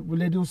them, will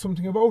they do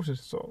something about it?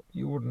 So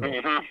you wouldn't know.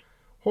 Mm-hmm.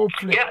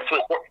 Hopefully. Yeah,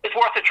 it's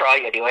worth a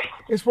try anyway.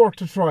 It's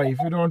worth a try. If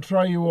you don't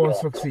try, you won't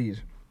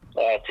succeed.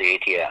 That's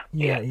it.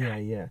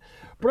 Yeah.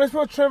 But I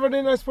suppose, Trevor,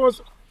 then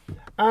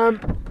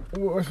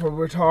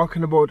we're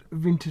talking about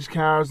vintage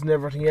cars and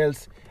everything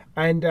else,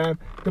 and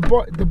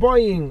the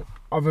buying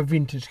of a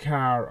vintage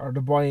car or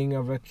the buying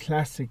of a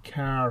classic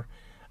car,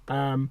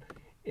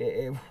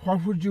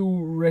 what would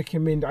you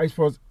recommend? I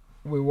suppose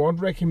we won't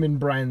recommend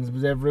brands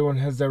because everyone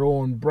has their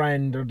own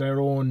brand or their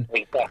own.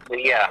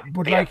 Exactly. Yeah.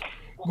 But yeah.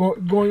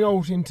 Going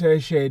out into a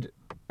shed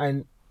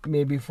and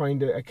maybe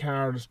find a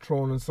car that's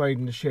thrown inside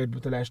in the shed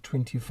with the last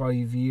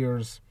 25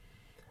 years,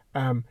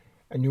 and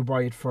you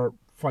buy it for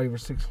 €500 or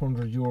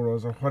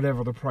 €600 or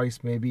whatever the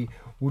price may be.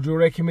 Would you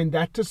recommend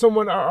that to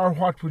someone, or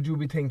what would you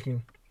be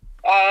thinking?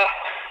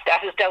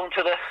 That is down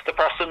to the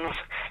person's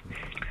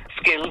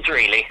skills,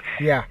 really.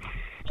 Yeah.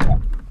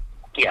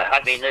 Yeah,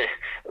 I mean,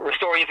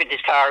 restoring a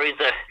vintage car is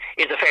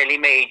a fairly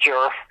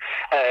major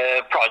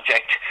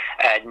project,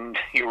 and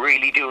you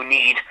really do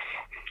need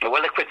a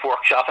well-equipped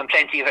workshop and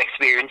plenty of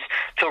experience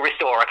to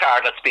restore a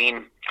car that's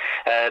been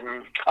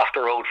off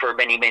the road for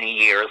many, many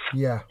years.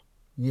 Yeah.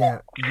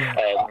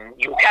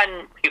 You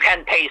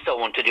can pay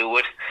someone to do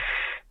it,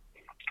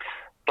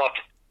 but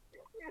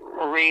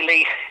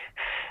really,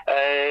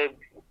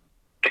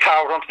 the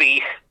car will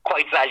be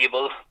quite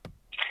valuable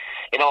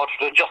in order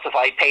to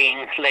justify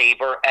paying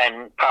labour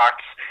and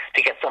parts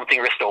to get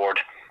something restored.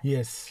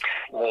 Yes.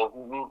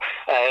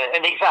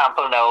 An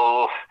example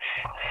now,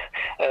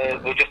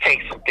 we'll just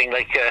take something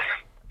like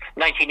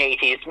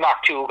 1980s Mark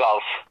II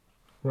Golf.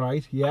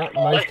 Right, yeah,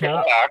 nice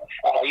car.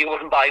 You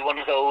wouldn't buy one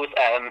of those.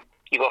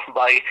 You go and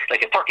buy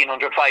like a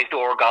 1300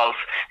 5-door Golf,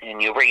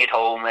 and you bring it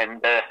home,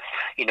 and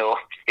it'll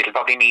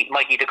probably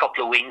might need a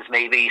couple of wings,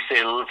 maybe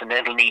sills, and then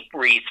it'll need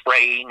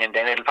respraying, and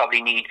then it'll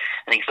probably need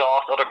an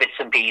exhaust, other bits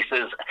and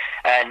pieces,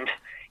 and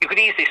you could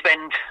easily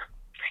spend,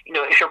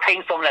 if you're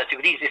paying someone else, you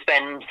could easily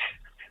spend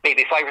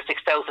maybe €5,000 or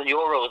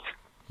 €6,000.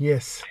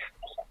 Yes.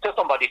 To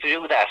somebody to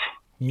do that.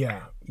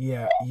 Yeah.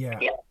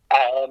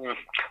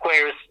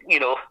 Whereas,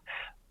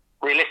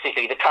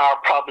 realistically, the car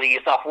probably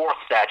is not worth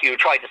that. You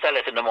try to sell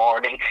it in the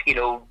morning,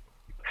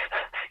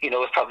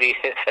 it's probably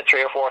a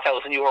 €3,000 or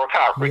 €4,000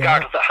 car,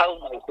 regardless of how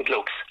nice it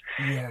looks.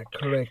 Yeah,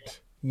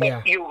 correct. Yeah.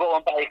 But you go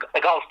and buy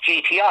a Golf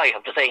GTI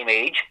of the same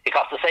age. It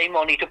costs the same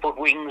money to put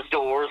wings,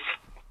 doors,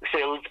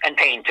 sills, and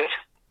paint it.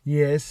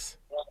 Yes.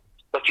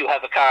 But you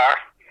have a car,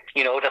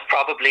 that's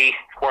probably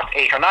worth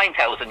 €8,000 or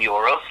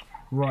 €9,000.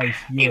 Right,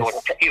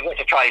 yes. You were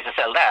to try to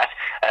sell that,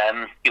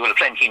 you will have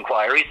plenty of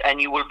inquiries,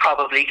 and you will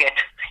probably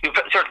you'll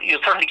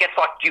certainly get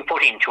what you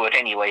put into it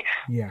anyway.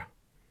 Yeah.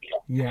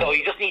 So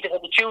you just need to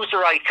choose the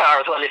right car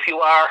as well. If you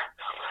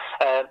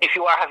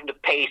are having to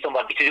pay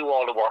somebody to do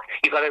all the work,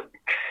 you've got to,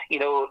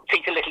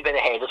 think a little bit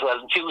ahead as well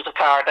and choose a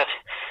car that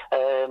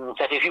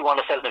if you want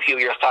to sell in a few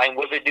years' time,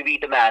 will there be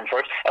demand for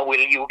it, and will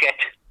you get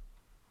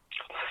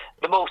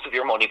the most of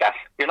your money back?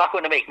 You're not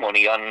going to make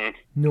money on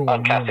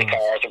classic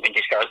cars or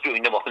vintage cars,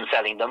 doing them up and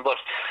selling them, but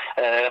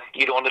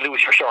you don't want to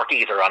lose your short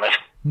either on it.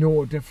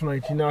 No,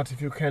 definitely not.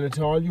 If you can at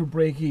all, you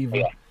break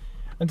even.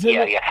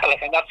 Yeah.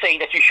 Like, I'm not saying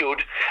that you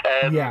should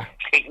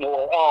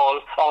ignore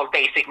all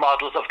basic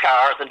models of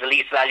cars and the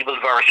least valuable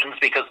versions,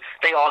 because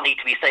they all need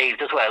to be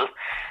saved as well.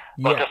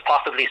 But there's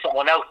possibly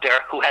someone out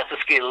there who has the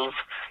skills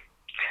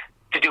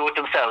to do it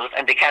themselves,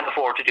 and they can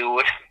afford to do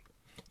it.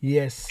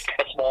 Yes.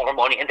 At smaller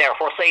money, and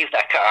therefore save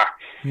that car.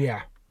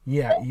 Yeah.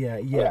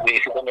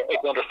 If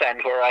you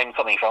understand where I'm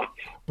coming from.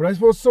 But I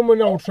suppose someone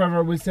now,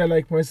 Trevor, will say,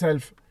 like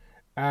myself,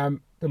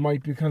 they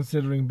might be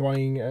considering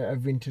buying a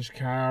vintage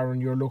car,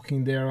 and you're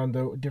looking there on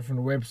the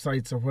different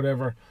websites or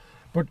whatever,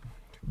 but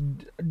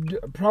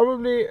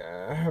probably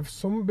have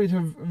some bit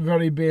of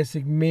very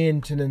basic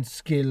maintenance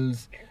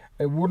skills.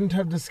 I wouldn't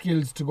have the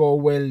skills to go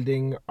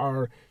welding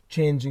or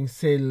changing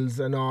sills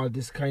and all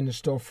this kind of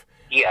stuff.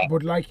 Yeah.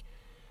 But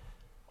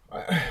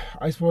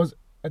I suppose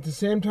at the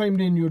same time,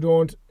 then you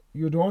don't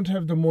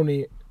have the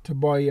money to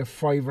buy a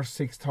 €5,000 or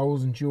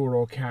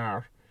 €6,000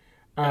 car,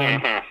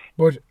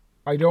 but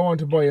I don't want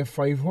to buy a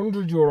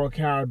 €500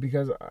 car,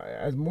 because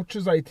as much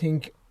as I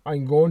think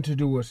I'm going to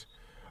do it,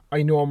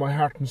 I know in my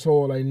heart and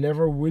soul I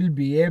never will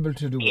be able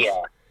to do it.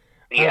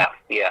 Yeah.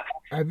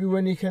 Have you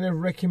any kind of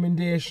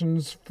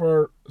recommendations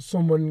for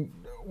someone,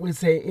 we'll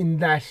say, in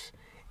that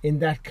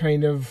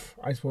kind of,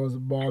 I suppose,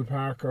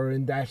 ballpark, or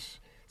in that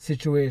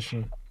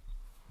situation?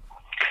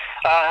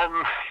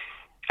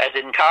 As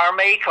in car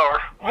make,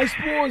 or? I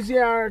suppose,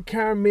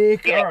 car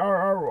make,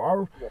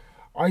 or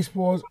I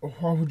suppose,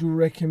 what would you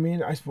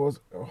recommend? I suppose,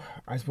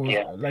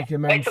 like the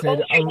man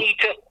said,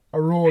 a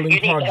rolling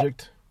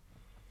project.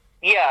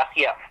 Yeah.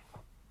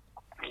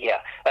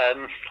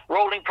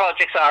 Rolling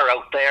projects are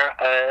out there.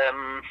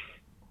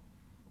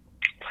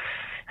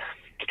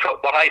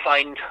 What I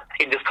find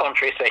in this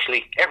country,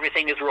 especially,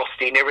 everything is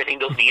rusty and everything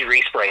does need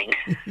respraying.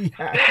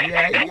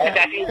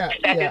 That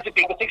is the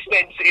biggest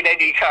expense in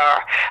any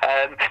car.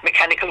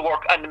 Mechanical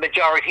work, and the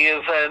majority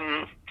of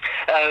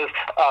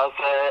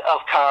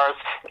cars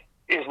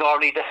is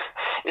normally the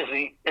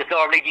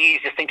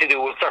easiest thing to do.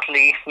 Will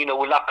certainly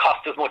will not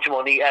cost as much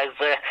money as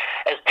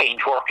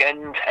paint work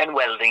and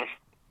welding.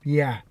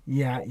 Yeah.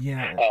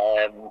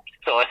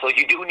 So I suppose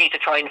you do need to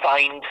try and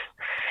find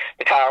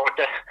the car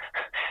with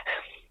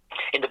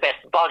in the best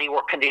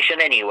bodywork condition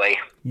anyway.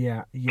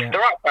 Yeah.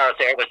 There are cars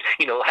there that,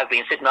 have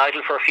been sitting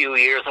idle for a few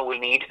years and will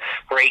need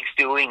brakes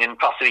doing and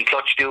possibly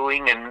clutch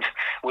doing and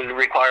will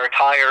require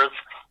tyres.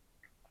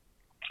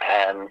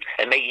 And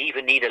may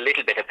even need a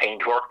little bit of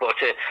paint work, but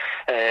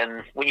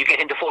when you get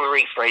into full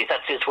resprays,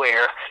 that is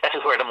where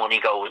the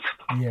money goes.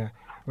 Yeah.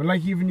 Well,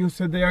 like even you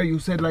said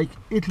like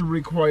it'll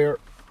require,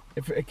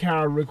 if a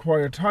car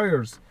require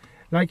tyres,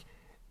 like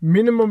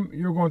minimum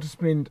you're going to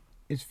spend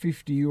is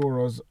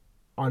 €50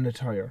 on a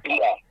tyre.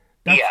 Yeah.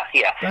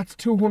 That's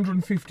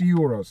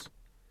 €250.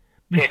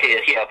 It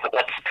is, yeah, but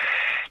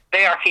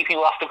they are keeping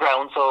you off the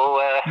ground, so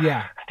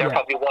they're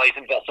probably a wise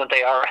investment.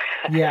 They are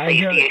a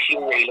safety issue,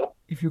 really.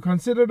 If you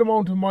consider the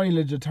amount of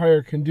mileage a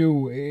tyre can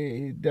do,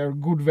 they're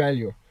good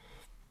value.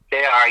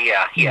 They are,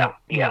 yeah.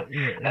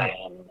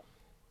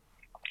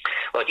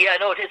 But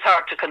no, it is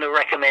hard to kind of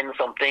recommend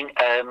something.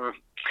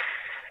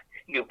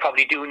 You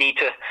probably do need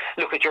to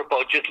look at your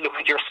budget, look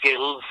at your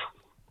skills.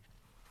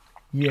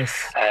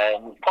 Yes.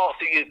 Also,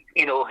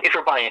 if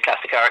you're buying a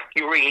classic car,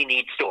 you really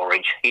need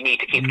storage. You need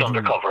to keep it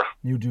under cover.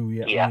 You do,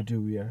 yeah. You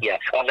do, yeah. Yeah,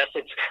 unless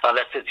it's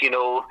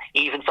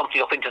even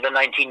something up into the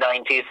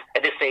 1990s.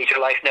 At this stage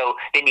of life now,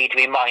 they need to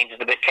be mined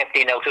and a bit kept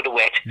in out of the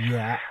wet.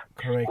 Yeah,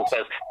 correct.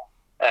 Because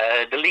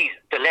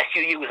the less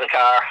you use a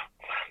car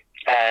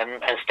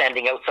and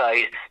standing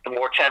outside, the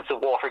more chance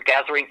of water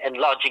gathering and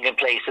lodging in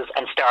places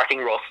and starting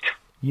rust.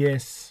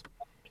 Yes.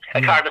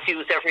 A car that's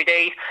used every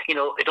day,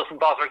 it doesn't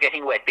bother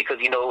getting wet because,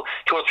 2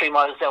 or 3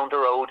 miles down the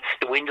road,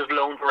 the wind has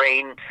blown the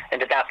rain and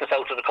the dampness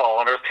out of the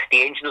corners,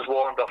 the engine is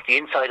warmed up, the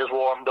inside is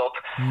warmed up,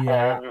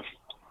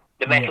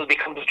 the metal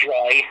becomes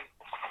dry.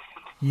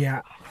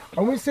 Yeah.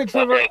 And we said,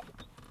 Trevor,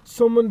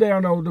 someone there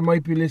now that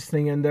might be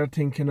listening and they're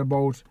thinking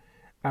about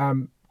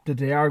that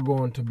they are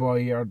going to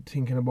buy or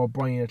thinking about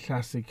buying a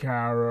classic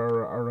car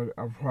or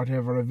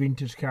whatever, a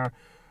vintage car.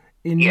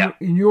 In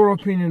your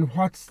opinion,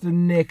 what's the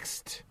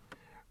next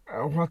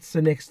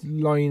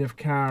line of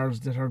cars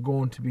that are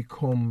going to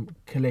become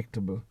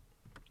collectible?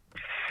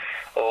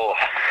 Oh,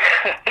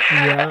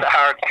 that's a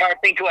hard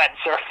thing to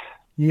answer.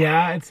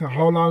 Yeah, it's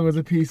how long is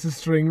a piece of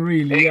string,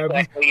 really?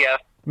 Exactly, yeah.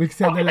 We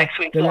said what's next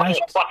week's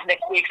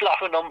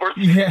lot of numbers?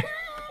 Yeah,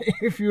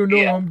 if you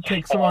know them,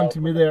 take some on to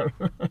me there.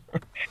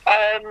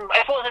 I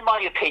suppose, in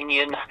my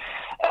opinion,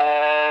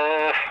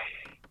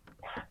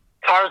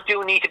 cars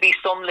do need to be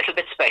some little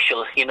bit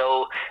special,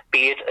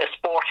 be it a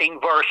sporting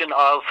version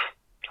of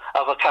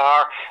a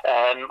car,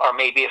 or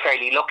maybe a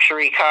fairly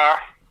luxury car.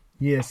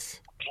 Yes.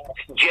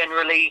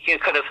 Generally,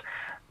 kind of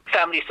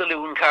family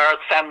saloon cars,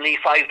 family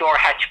 5-door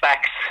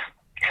hatchbacks,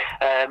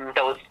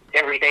 those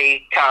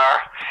everyday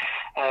car,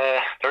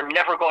 they're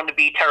never going to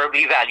be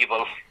terribly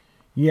valuable.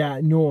 Yeah,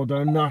 no,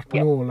 they're not.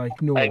 Yeah.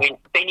 No. I mean,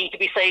 they need to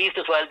be saved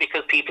as well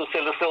because people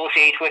still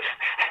associate with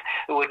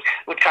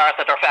cars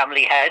that their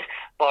family had,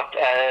 but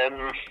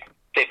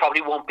they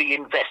probably won't be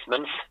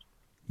investments.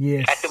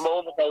 Yes. At the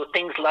moment, though,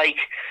 things like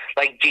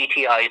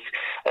GTIs,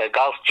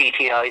 Golf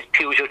GTIs,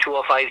 Peugeot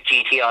 205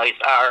 GTIs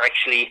are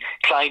actually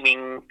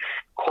climbing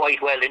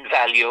quite well in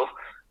value,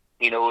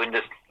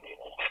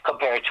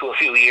 compared to a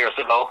few years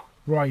ago.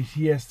 Right.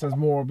 Yes, there's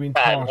more being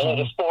taught.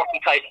 Other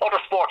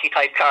sporty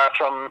type cars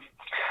from,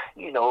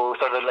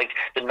 sort of like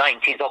the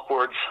 90s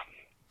upwards.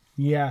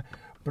 Yeah,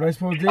 but I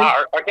suppose they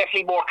are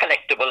definitely more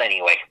collectible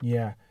anyway.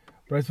 Yeah.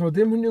 But I suppose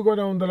then when you go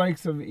down the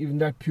likes of even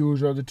that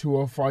Peugeot, the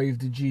 205,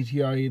 the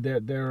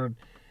GTI,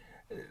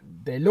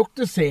 they look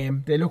the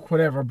same, they look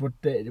whatever, but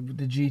the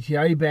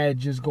GTI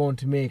badge is going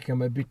to make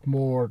them a bit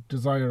more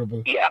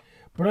desirable. Yeah.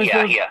 But I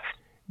suppose,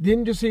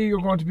 then you say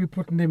you're going to be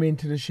putting them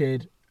into the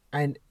shed,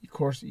 and of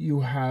course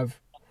you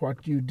have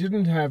what you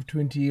didn't have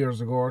 20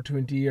 years ago or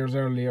 20 years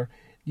earlier,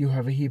 you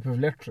have a heap of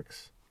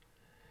electrics.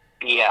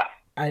 Yeah.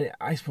 And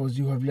I suppose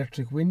you have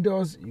electric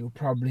windows,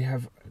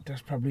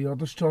 there's probably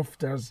other stuff,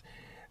 there's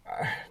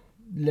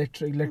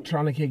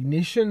electronic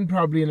ignition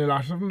probably in a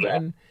lot of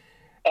them.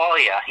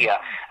 Yeah.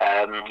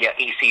 And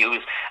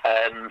ECUs.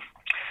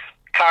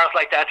 Cars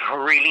like that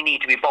really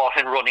need to be bought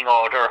in running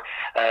order.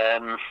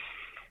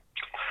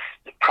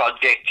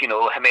 Project,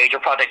 a major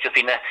project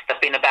that's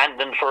been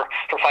abandoned for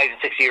 5 and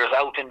 6 years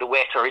out in the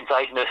wet or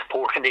inside in the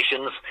poor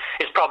conditions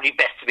is probably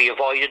best to be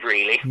avoided,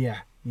 really.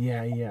 Yeah.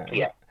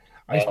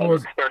 I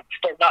suppose they're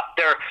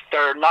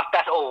not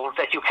that old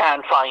that you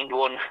can find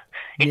one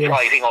in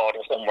driving order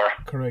somewhere.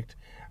 Correct.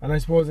 And I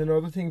suppose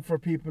another thing for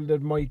people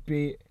that might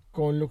be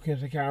going looking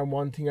at a car, and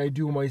one thing I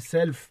do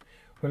myself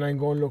when I'm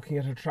going looking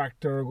at a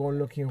tractor or going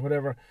looking at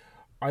whatever,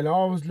 I'll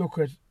always look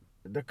at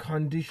the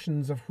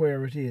conditions of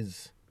where it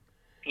is.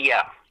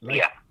 Yeah.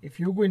 If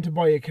you go in to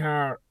buy a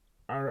car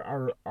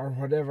or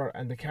whatever,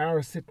 and the car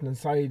is sitting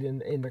inside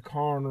in the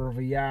corner of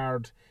a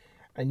yard,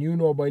 and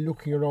by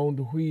looking around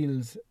the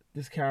wheels,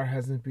 this car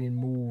hasn't been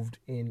moved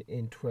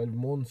in 12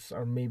 months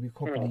or maybe a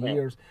couple of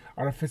years,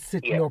 or if it's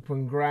sitting up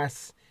in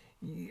grass,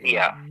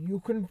 you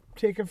can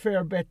take a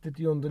fair bet that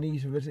the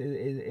underneath of it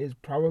is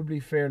probably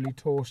fairly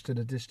toasted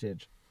at this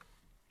stage.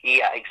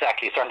 Yeah,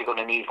 exactly. Certainly going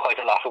to need quite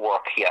a lot of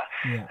work. Yeah,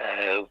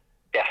 Yeah.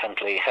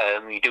 definitely.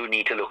 You do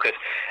need to look at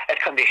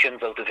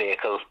conditions of the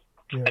vehicle.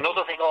 Yeah.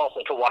 Another thing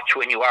also to watch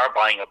when you are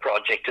buying a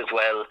project as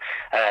well,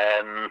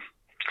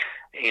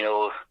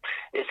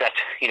 is that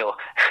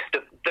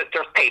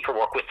there's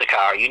paperwork with the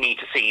car. You need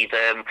to see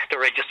the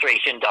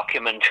registration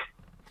document.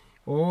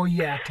 Oh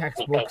yeah,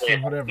 textbooks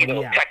and whatever.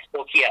 Yeah.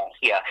 Textbook. Yeah.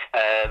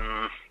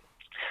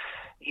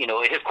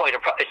 It is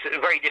it's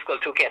very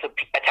difficult to get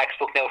a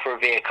textbook now for a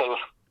vehicle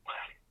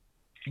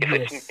if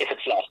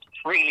it's lost.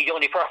 Really, the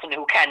only person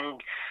who can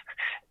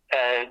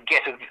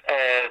get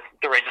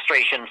the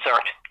registration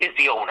cert is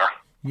the owner.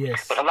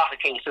 Yes. But a lot of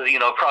cases,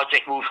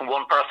 project moves from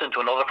one person to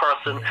another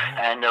person,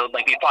 and there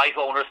might be 5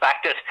 owners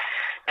back that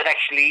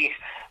actually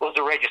was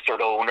a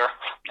registered owner,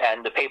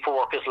 and the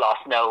paperwork is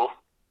lost now.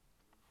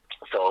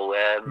 So,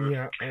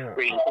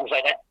 really things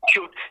like that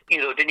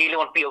they nearly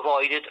want to be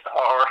avoided,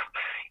 or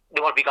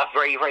they want to be got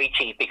very, very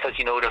cheap because,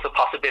 there's a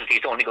possibility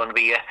it's only going to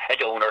be a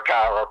donor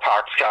car or a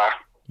parts car.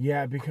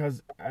 Yeah,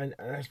 because, and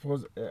I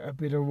suppose a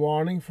bit of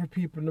warning for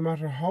people, no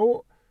matter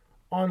how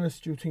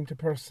honest you think the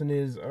person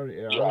is, or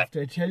if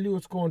they tell you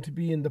it's going to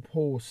be in the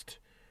post,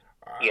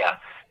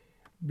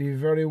 be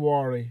very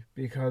wary,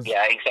 because...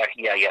 Yeah,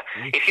 exactly, yeah.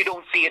 If you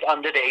don't see it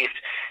on the date,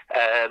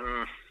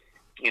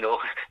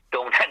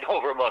 don't hand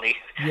over money.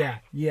 Yeah,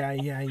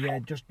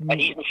 just...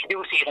 And even if you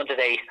do see it on the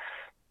date,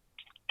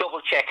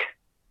 double check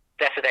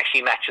that it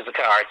actually matches the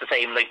car. It's the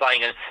same like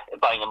buying a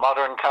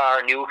modern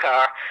car, new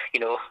car,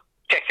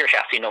 check your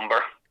chassis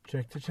number.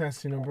 Check the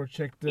chassis number.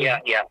 Check the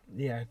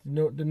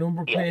the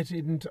number plate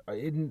isn't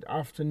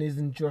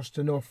just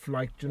enough.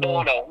 Like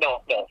No.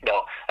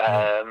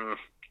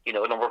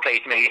 Number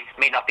plate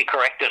may not be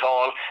correct at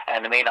all,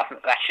 and it may not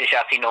match the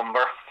chassis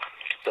number.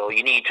 So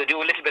you need to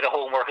do a little bit of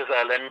homework as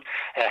well, and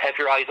have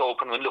your eyes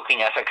open when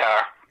looking at a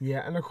car.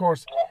 Yeah, and of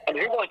course. And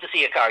if you're going to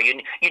see a car, you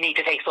need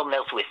to take someone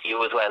else with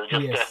you as well,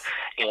 just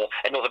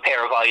another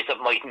pair of eyes that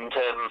mightn't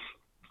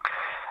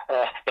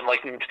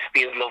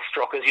be as love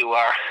struck as you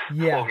are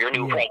over your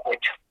new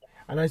project.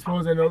 And I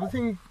suppose another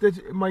thing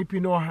that might be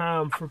no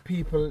harm for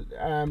people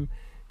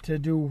to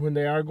do when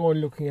they are going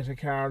looking at a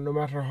car, no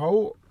matter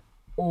how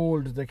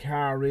old the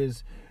car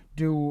is,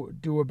 do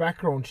a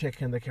background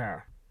check in the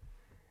car.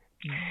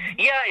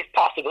 Yeah, if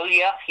possible.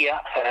 Yeah.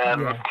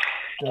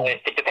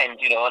 It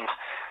depends, on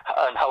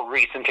how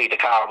recently the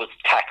car was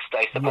taxed,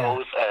 I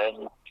suppose.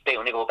 They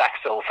only go back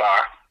so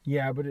far.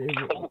 Yeah, but you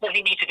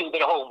really need to do a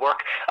bit of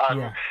homework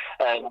on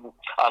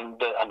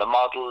the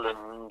model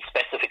and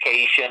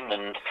specification,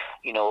 and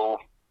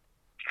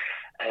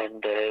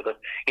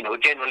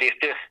but generally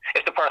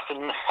if the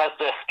person has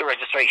the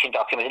registration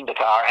document in the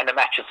car and it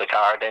matches the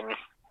car, then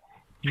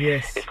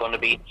it's going to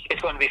be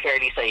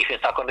fairly safe.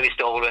 It's not going to be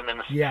stolen,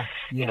 and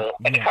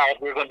the cars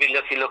we're going to be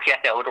looking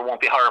at now, there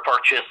won't be hire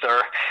purchase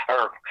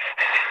or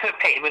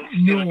payments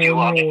due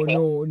on it.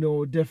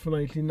 No,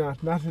 definitely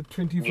not. Not at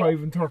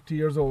 25 and 30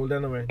 years old,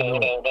 anyway. No,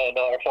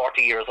 or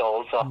 40 years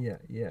old. So.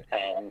 Yeah.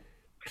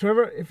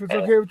 Trevor, if it's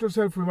okay with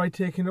yourself, we might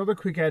take another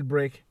quick ad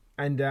break,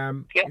 and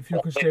if you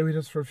could stay with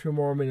us for a few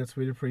more minutes,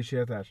 we'd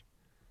appreciate that.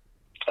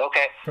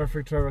 Okay.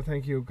 Perfect, Trevor,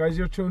 thank you. Guys,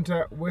 you're tuned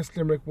to West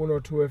Limerick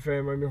 102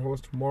 FM. I'm your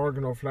host,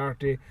 Morgan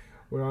O'Flaherty.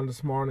 We're on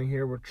this morning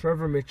here with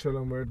Trevor Mitchell,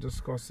 and we're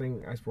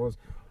discussing, I suppose,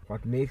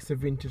 what makes a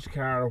vintage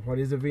car, or what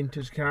is a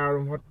vintage car,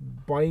 and what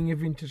buying a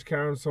vintage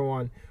car, and so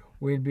on.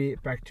 We'll be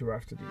back to you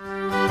after these.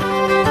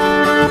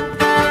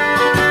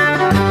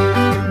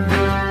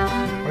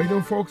 How you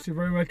doing, folks? You're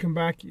very welcome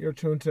back. You're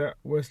tuned to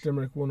West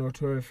Limerick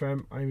 102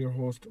 FM. I'm your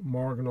host,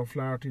 Morgan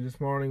O'Flaherty.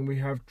 This morning we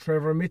have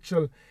Trevor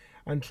Mitchell.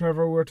 And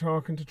Trevor, we're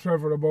talking to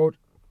Trevor about,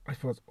 I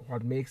suppose,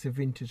 what makes a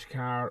vintage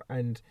car,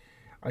 and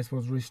I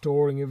suppose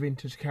restoring a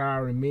vintage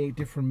car, and make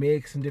different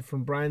makes and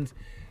different brands.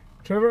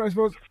 Trevor, I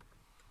suppose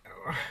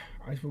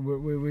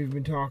we've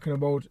been talking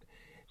about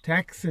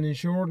tax and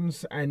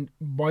insurance and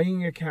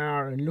buying a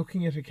car and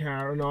looking at a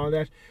car and all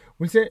that.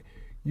 We'll say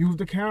you have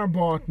the car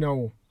bought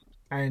now,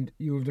 and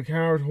you have the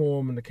car at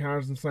home, and the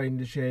car's inside in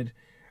the shed,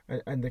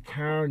 and the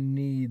car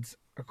needs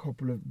a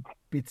couple of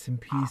bits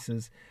and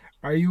pieces.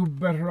 Are you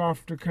better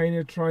off to kind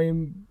of try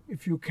and,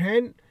 if you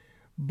can,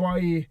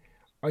 buy,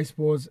 I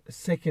suppose,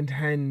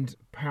 second-hand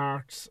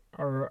parts,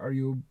 or are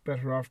you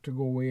better off to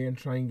go away and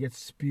try and get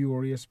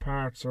spurious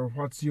parts, or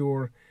what's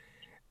your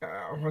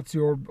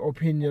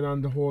opinion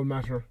on the whole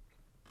matter?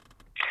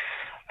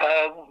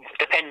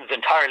 Depends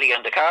entirely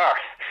on the car.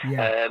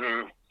 Yeah.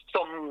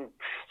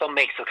 Some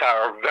makes of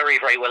car are very,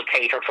 very well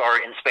catered for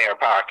in spare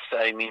parts.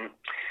 I mean,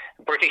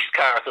 British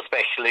cars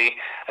especially,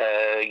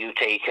 you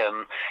take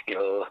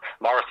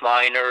Morris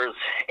Minors,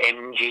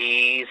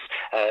 MGs,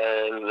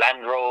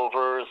 Land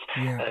Rovers,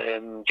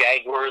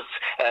 Jaguars,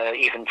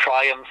 even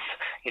Triumphs,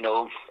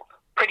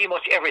 pretty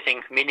much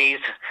everything,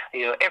 Minis,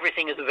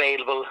 everything is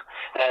available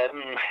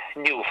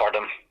new for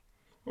them.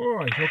 All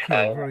right,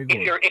 okay, very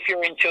good. If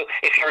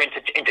you're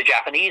into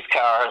Japanese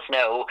cars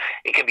now,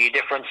 it can be a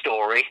different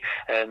story.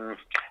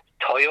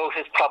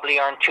 Toyotas probably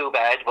aren't too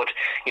bad, but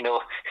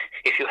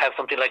if you have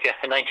something like a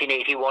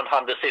 1981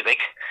 Honda Civic,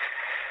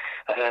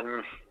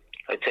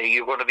 I'd say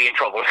you're going to be in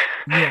trouble.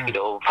 Yeah.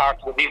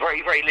 Parts will be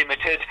very, very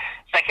limited.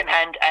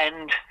 Second-hand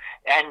and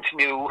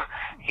new.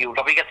 You'll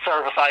probably get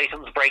service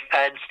items, brake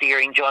pads,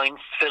 steering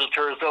joints,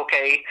 filters,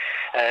 okay.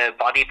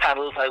 Body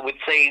panels, I would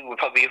say, would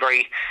probably be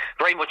very,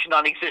 very much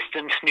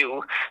non-existent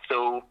new.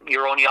 So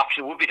your only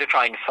option would be to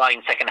try and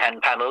find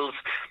second-hand panels.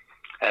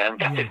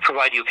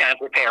 Provided you can't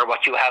repair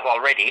what you have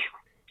already.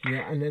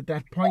 Yeah, and at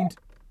that point,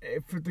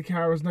 if the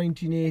car was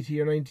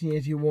 1980 or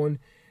 1981,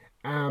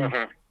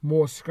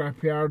 most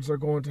scrapyards are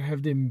going to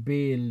have them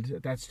bailed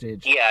at that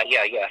stage. Yeah.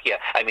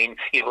 I mean,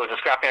 you go to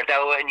scrapyard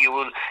now and you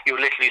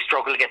literally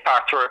struggle to get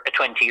parts for a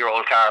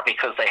 20-year-old car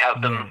because they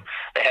have them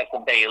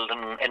bailed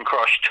and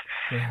crushed.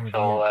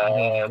 So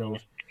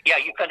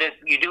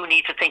you do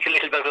need to think a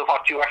little bit of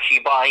what you're actually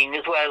buying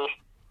as well.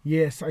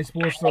 Yes, I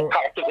suppose so.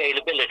 Part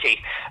availability.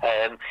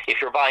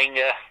 If you're buying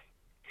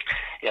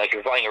if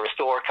you're buying a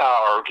restored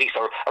car or at least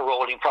a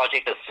rolling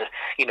project that's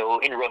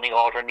in running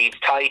order, needs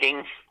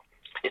tidying,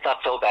 it's not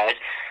so bad.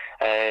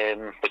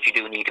 But you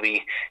do need to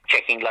be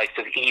checking likes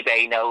of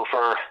eBay now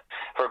for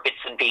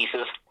bits and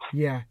pieces.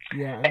 Yeah.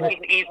 And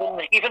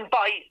even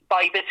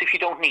buy bits if you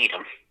don't need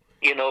them.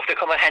 If they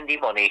come at handy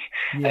money.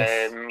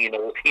 Yes.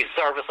 If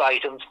service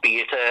items, be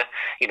it a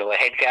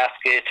head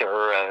gasket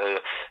or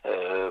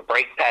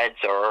brake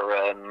pads or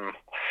a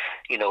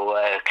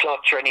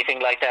clutch or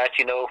anything like that.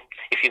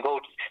 If you go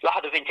to a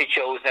lot of vintage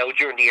shows now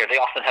during the year, they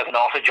often have an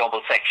auto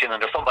jumble section,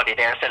 and there's somebody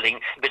there selling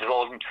a bit of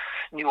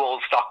new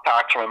old stock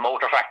parts from a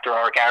motor factory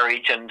or a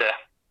garage, and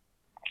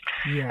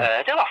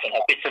they'll often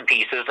have bits and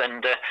pieces.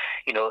 And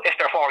if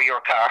they're for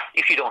your car,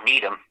 if you don't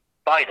need them,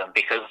 buy them,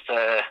 because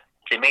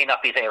they may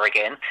not be there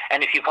again.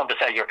 And if you come to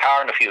sell your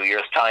car in a few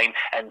years' time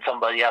and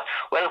somebody else,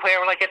 well, where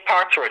will I get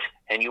parts for it?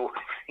 And you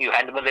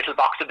hand them a little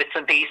box of bits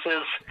and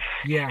pieces.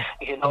 Yeah.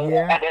 And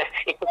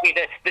it could be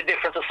the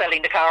difference of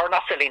selling the car or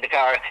not selling the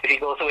car if he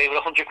goes away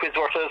with 100 quid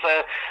worth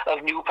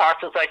of new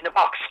parts inside in the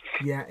box.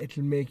 Yeah,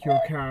 it'll make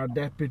your car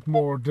that bit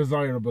more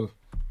desirable.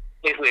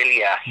 It will,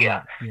 yeah.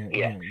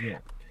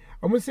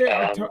 And we'll say,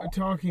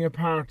 talking of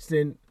parts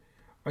then,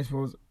 I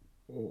suppose,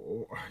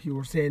 you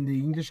were saying the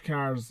English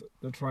cars,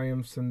 the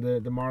Triumphs and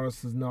the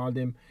Morrises and all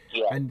them,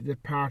 and the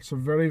parts are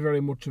very,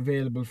 very much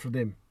available for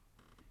them.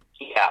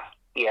 Yeah,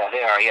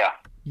 they are, yeah.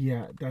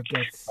 Yeah, that's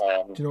a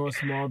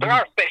small bit. There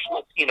are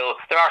specialists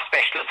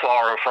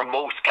for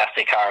most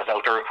classic cars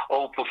out there.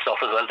 Opel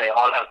stuff as well. They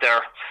all have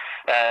their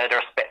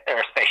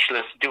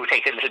specialists. Do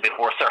take a little bit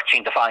more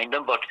searching to find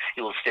them, but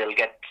you'll still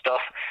get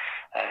stuff.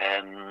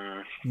 I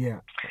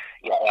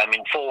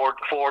mean, Ford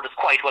is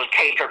quite well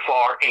catered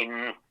for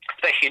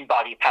especially in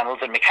body panels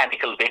and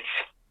mechanical bits.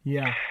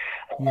 Yeah.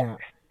 But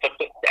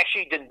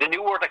actually, the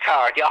newer the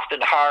car, the often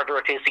harder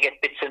it is to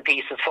get bits and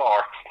pieces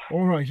for.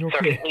 All right, okay.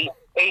 Certainly,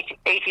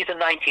 80s and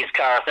 90s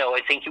cars now,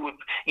 I think you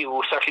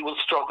certainly will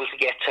struggle to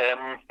get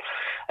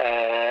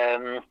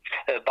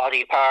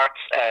body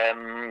parts,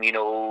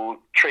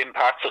 trim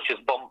parts such as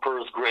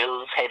bumpers,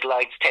 grills,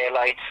 headlights,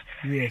 taillights.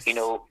 Yes.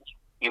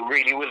 You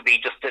really will be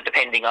just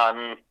depending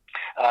on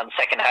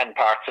second-hand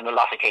parts in a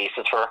lot of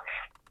cases for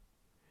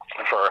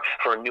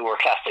newer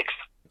classics.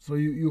 So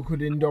you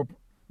could end up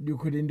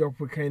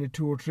with kind of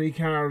 2 or 3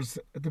 cars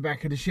at the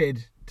back of the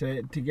shed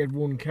to get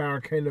one car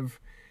kind of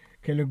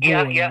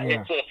going.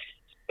 Yeah.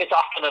 It's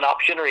often an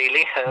option,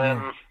 really.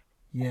 If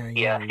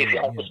you have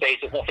the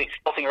space, there's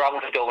nothing wrong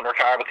with a donor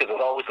car because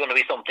there's always going to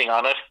be something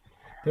on it.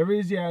 There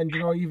is, yeah, and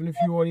even if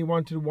you only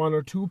wanted 1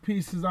 or 2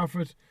 pieces of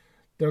it,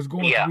 there's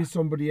going to be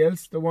somebody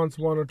else that wants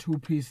 1 or 2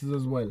 pieces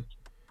as well.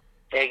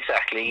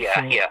 Exactly, So,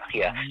 sometimes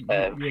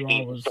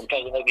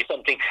it might be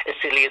something as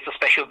silly as a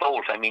special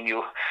bolt. I mean,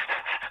 you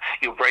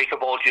break a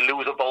bolt, you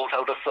lose a bolt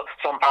out of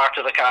some part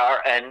of the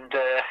car, and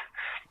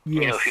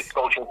if you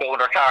go to a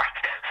donor car,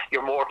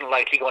 you're more than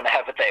likely going to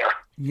have it there.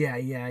 Yeah,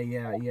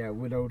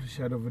 without a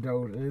shadow of a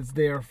doubt. And it's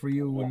there for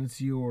you and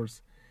it's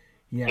yours.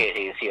 Yeah. It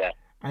is, yeah.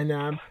 And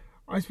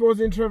I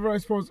suppose, Trevor,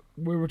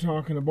 we were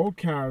talking about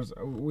cars.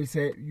 We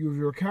say you have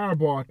your car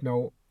bought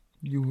now,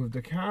 you have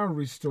the car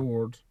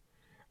restored,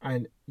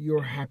 and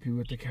you're happy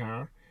with the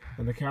car,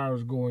 and the car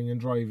is going and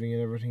driving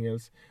and everything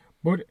else.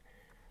 But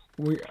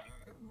what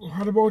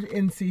about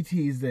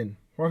NCTs then?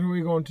 What are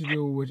we going to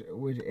do with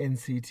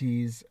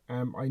NCTs?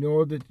 I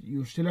know that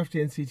you still have to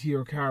NCT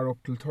your car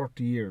up till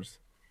 30 years.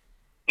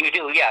 You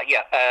do, yeah.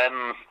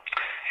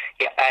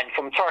 And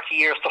from 30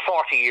 years to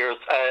 40 years,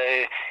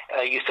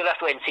 you still have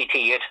to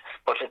NCT it,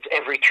 but it's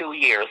every 2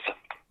 years.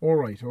 All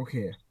right,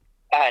 okay.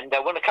 And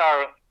when a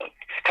car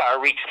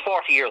reaches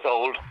 40 years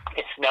old,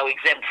 it's now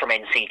exempt from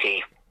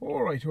NCT.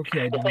 All right,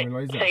 okay, I didn't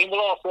realise that. The same will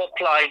also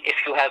apply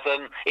if you have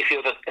a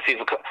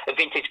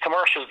vintage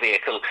commercial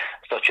vehicle,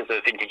 such as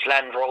a vintage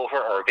Land Rover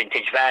or a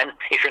vintage van.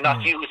 If you're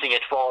not using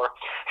it for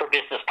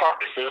business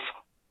purposes,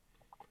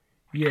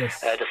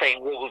 yes, the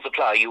same rules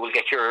apply. You will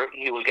get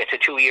a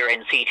 2-year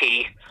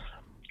NCT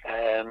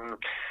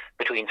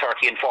between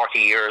 30 and 40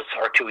 years,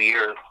 or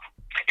 2-year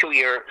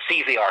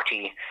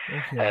CVRT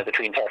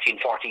between 30 and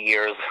 40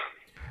 years.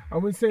 I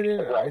would say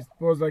that, I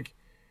suppose, like,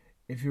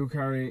 if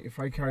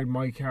I carried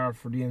my car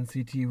for the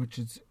NCT, which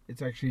it's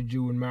actually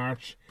due in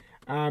March,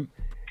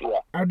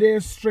 Are they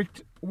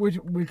strict with,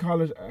 we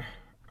call it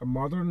a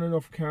modern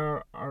enough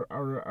car,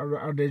 or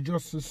are they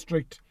just as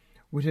strict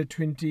with a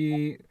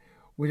 32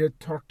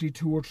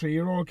 or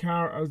 3-year-old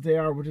car as they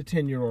are with a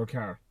 10-year-old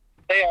car?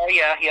 They are,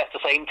 yeah, the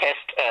same test.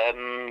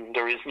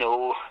 There is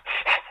no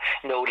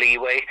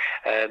leeway.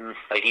 The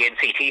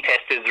NCT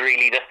test is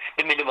really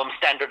the minimum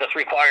standard that's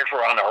required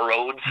for on our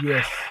roads.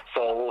 Yes.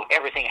 So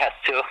everything has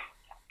to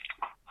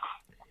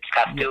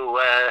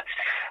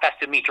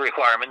meet the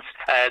requirements.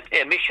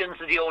 Emissions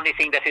is the only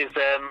thing that is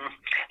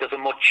there's a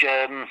much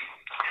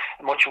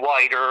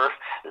wider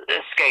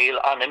scale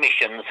on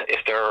emissions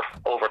if they're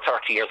over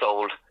 30 years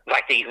old. In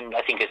fact,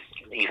 I think it's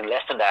even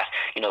less than that.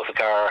 You know, if a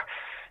car,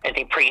 I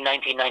think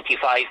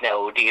pre-1995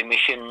 now, the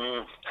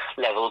emission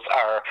levels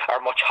are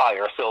much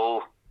higher.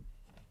 So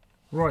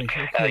right,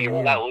 okay, you're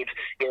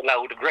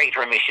allowed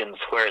greater emissions.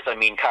 Whereas, I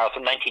mean, cars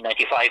from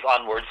 1995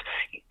 onwards,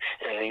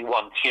 you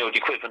want the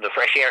equivalent of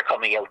fresh air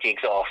coming out the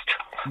exhaust.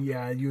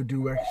 Yeah, you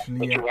do actually.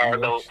 But you are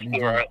allowed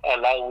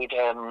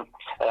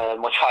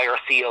much higher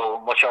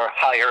CO, much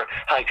higher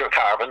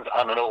hydrocarbons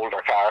on an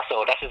older car.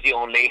 So that is the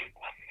only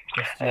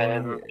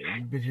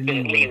bit of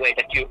leeway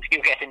that you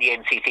get in the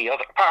NCT.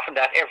 Apart from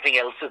that, everything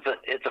else is the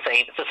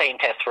same. It's the same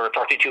test for a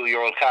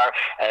 32-year-old car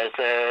as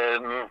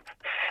a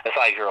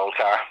 5-year-old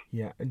car.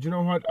 Yeah, and do you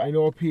know what? I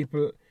know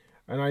people,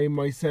 and I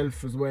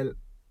myself as well,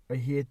 I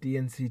hate the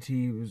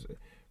NCT.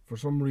 For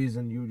some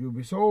reason, you'll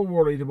be so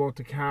worried about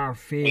the car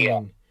failing.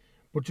 Yeah.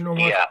 But you know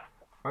what? Yeah.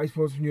 I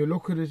suppose when you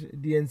look at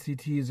it, the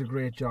NCT is a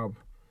great job.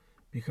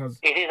 Because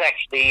it is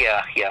actually,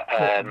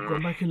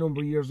 going back a number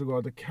of years ago, a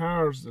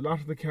lot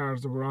of the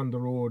cars that were on the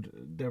road,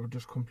 they were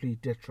just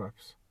complete death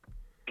traps.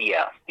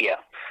 Yeah.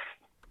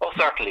 Oh,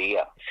 certainly,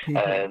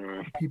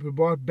 yeah. People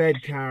bought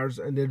bad cars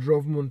and they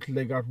drove them until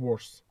they got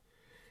worse.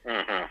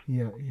 Mm-hmm.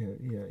 Yeah.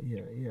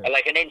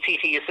 Like an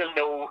NCT, you still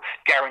no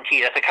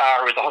guarantee that the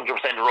car is 100%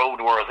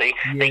 roadworthy.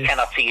 Yes. They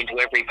cannot see into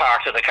every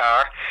part of the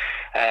car,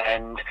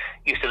 and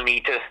you still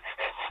need to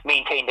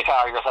maintain the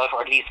car yourself,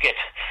 or at least get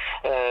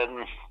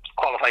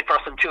qualified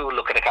person to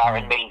look at the car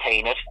and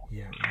maintain it.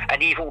 Yeah.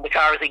 And even when the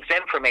car is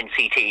exempt from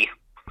NCT,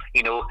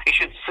 it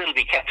should still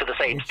be kept to the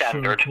same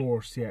standard.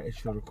 It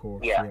should, of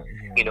course. Yeah.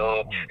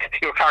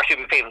 Your car should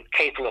be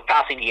capable of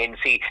passing an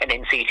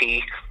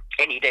NCT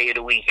any day of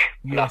the week,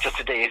 not just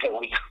a day of the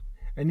week.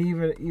 And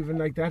even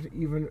like that,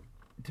 even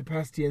to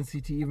pass the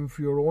NCT, even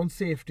for your own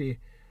safety,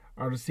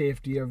 or the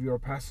safety of your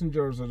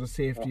passengers, or the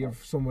safety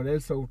of someone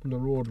else out on the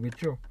road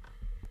with you.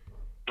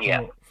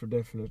 Yeah. For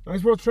definite. I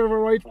suppose, Trevor,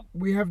 right,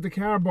 we have the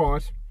car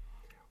bought,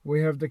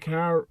 we have the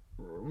car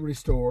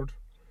restored,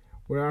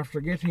 we're after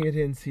getting it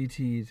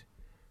NCT'd.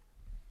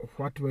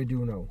 What do I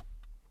do now?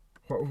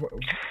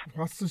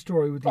 What's the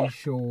story with these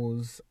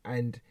shows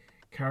and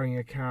carrying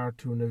a car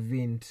to an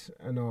event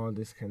and all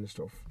this kind of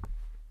stuff?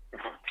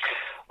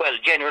 Well,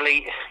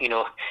 generally,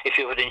 if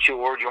you have it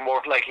insured, you're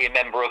more likely a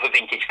member of a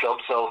vintage club,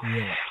 so...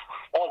 Yeah.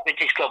 All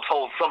vintage clubs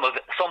hold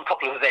some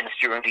couple of events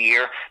during the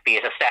year, be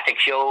it a static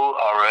show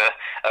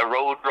or a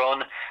road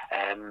run.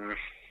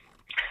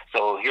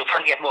 So you'll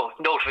certainly get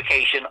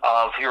notification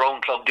of your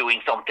own club doing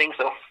something.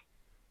 So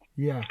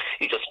yeah,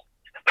 you just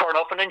turn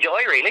up and enjoy,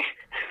 really.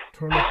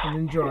 Turn up and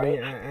enjoy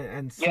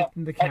and sit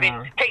in the car. I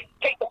mean,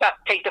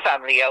 take the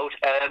family out.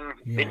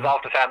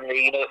 Involve the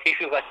family.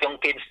 If you've got young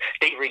kids,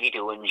 they really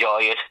do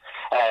enjoy it.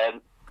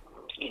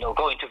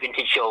 Going to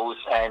vintage shows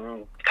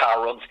and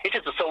car runs, it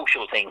is a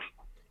social thing.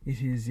 It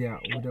is, yeah,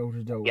 without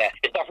a doubt. Yeah,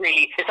 it's not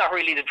really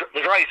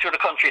the drive through the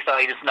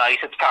countryside is nice.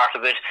 It's part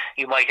of it.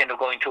 You might end up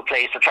going to a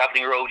place, a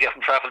travelling road you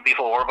haven't travelled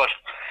before, but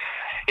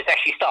it's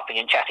actually stopping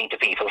and chatting to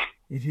people.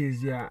 It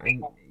is, yeah,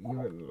 and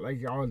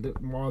like all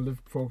the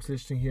folks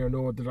listening here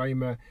know that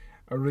I'm a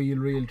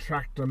real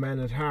tractor man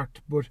at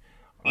heart, but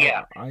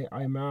yeah,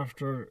 I'm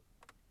after,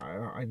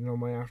 I don't know,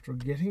 am I after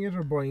getting it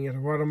or buying it,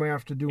 or what am I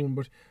after doing?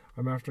 But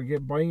I'm after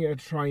buying a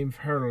Triumph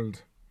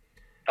Herald.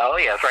 Oh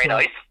yeah, very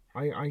nice.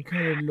 I'm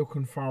kind of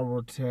looking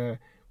forward to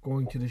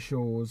going to the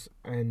shows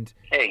and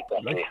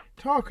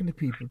talking to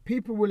people.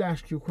 People will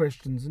ask you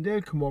questions and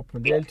they'll come up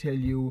and they'll tell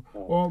you,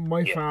 oh,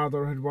 my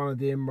father had one of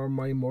them, or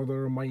my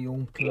mother, or my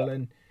uncle,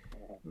 and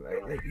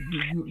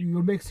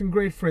you'll make some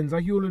great friends.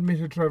 Like you'll admit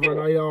it, Trevor,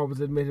 and I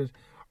always admit it,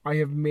 I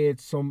have made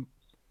some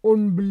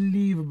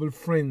unbelievable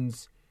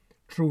friends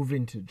through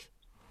vintage.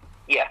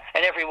 Yeah,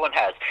 and everyone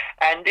has.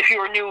 And if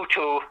you're new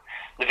to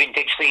the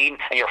vintage scene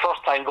and your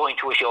first time going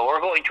to a show or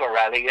going to a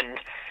rally and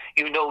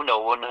no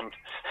one, and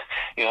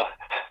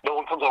no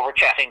one comes over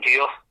chatting to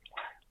you,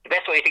 the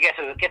best way to get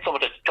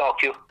someone to talk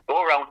to you,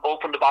 go around,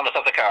 open the bonnet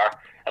of the car,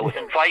 and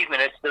within 5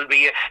 minutes there'll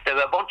be a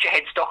bunch of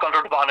heads stuck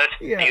under the bonnet,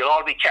 and you'll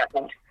all be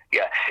chatting.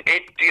 Yeah,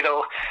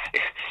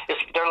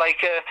 they're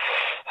like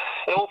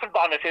an open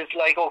bonnet is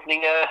like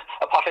opening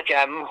a pot of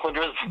jam when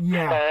there's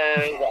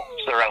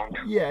rocks around.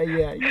 Yeah.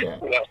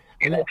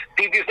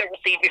 People you've never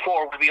seen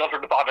before will be under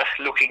the bonnet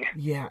looking.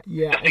 Yeah.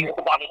 Just because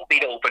the bonnet has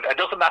been opened. It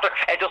doesn't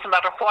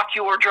matter what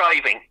you are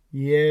driving.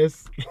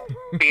 Yes.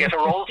 Be it a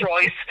Rolls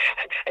Royce,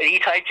 an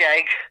E-Type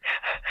Jag,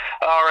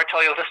 or a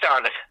Toyota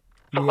Starlet.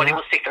 Somebody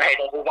will stick their head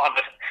over the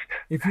bonnet.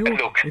 if you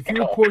look. if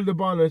you pull the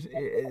bonnet,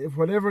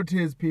 whatever it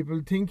is,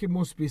 people think it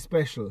must be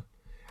special,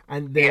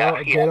 and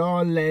they'll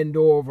all land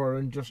over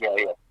and just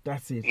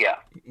that's it. Yeah.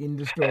 In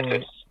the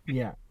store.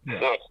 Yeah.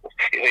 So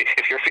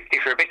if you're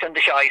a bit on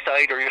the shy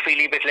side or you're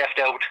feeling a bit left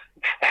out,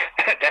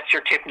 that's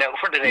your tip now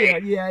for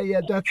today.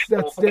 Yeah.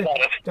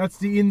 That's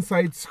the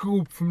inside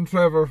scoop from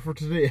Trevor for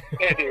today.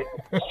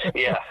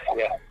 Yeah.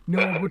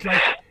 No, but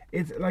like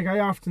it's like I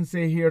often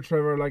say here,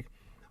 Trevor. Like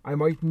I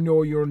mightn't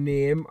know your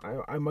name,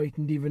 I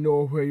mightn't even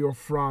know where you're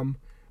from,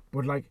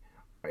 but like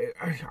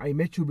I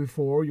met you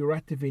before. You're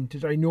at the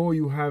Vintage. I know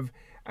you have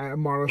a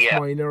Morris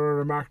Minor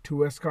or a Mark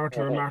II Escort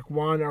or a Mark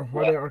 1 or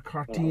whatever,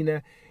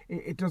 Cortina.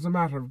 It doesn't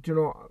matter, you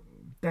know.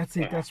 That's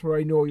it. That's where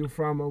I know you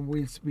from, and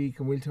we'll speak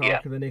and we'll talk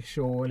at the next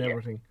show and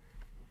everything.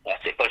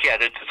 That's it. But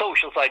the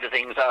social side of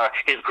things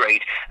is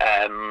great.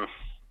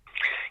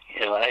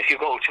 You know, if you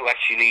go to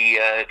actually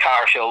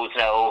car shows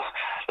now,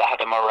 a lot of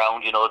them are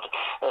around. You know,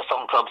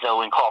 some clubs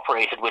now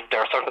incorporated with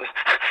their sort of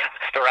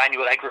their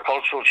annual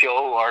agricultural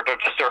show or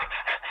just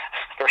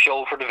their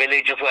show for the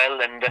village as well.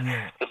 And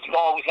there's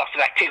always lots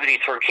of activities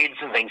for kids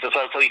and things as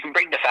well. So you can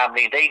bring the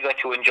family. They get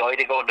to enjoy.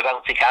 They go into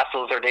bouncy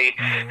castles, or they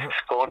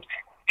go and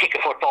kick a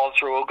football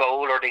through a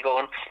goal, or they go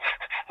and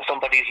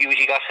somebody's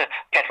usually got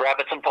pet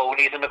rabbits and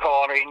ponies in the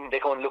corner, and they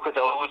go and look at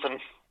those and.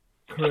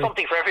 Correct.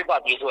 Something for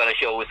everybody as well, a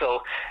show.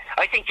 So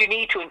I think you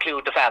need to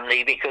include the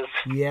family because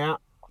they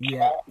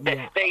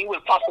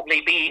will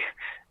possibly be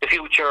the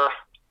future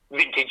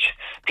vintage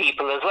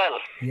people as well.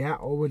 Yeah,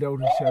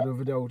 without a shadow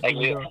of a doubt.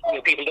 People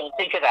don't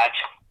think of that.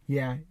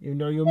 Yeah, you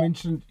know, you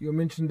mentioned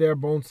their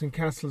bouncing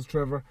castles,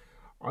 Trevor.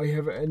 I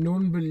have an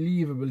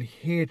unbelievable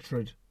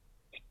hatred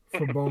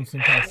for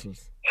bouncing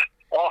castles.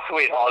 Oh,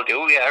 we all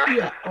do,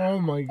 Yeah. Oh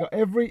my God!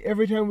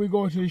 Every time we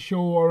go to a show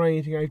or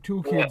anything, I have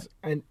two kids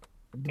and.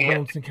 The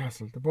bouncing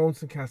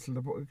castle,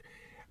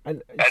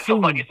 and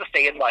someone used to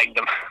stay and mind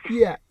them.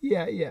 Yeah.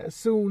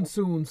 Soon.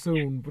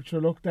 But sure,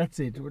 look, that's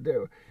it.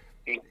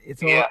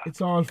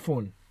 It's all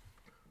fun.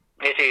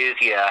 It is,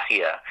 yeah.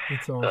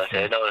 It's all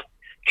fun. No,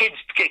 kids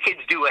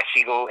do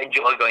actually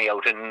enjoy going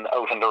out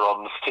on the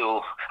runs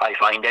too. I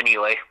find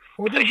anyway.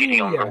 Oh, they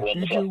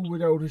do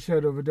without a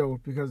shadow of a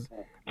doubt because,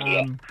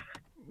 even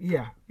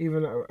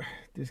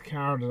this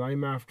car that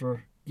I'm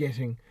after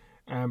getting.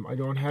 I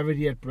don't have it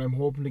yet, but I'm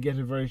hoping to get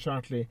it very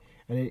shortly,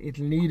 and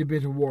it'll need a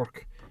bit of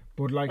work.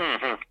 But like,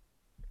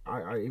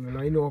 I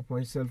know it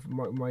myself.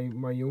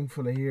 My young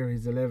fella here,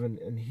 he's 11,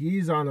 and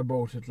he's on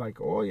about it. Like,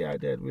 oh yeah,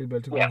 Dad, we'll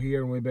better go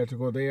here and we'll better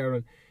go there.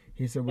 And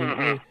he said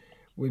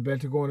we'll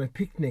better go on a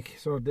picnic.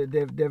 So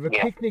they've a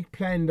picnic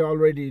planned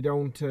already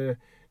down to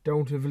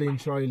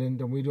Valinch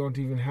Island, and we don't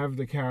even have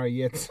the car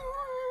yet.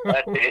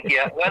 That's it,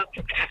 yeah. Well,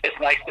 it's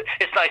nice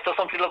to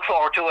something to look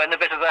forward to and a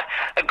bit of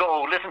a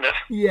goal, isn't it?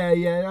 Yeah,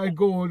 a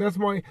goal. That's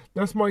my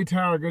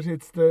target.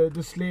 It's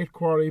the slate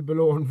quarry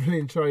below in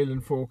Valinch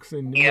Island, folks,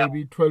 in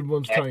maybe 12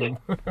 months' time.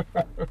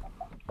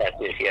 That's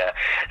it, yeah.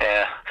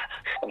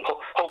 And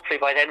hopefully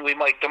by then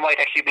there might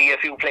actually be a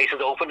few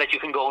places open that you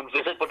can go and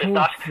visit, but if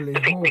not, the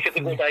picnic is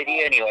a good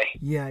idea anyway.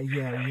 Yeah.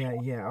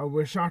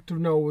 We're short of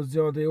now was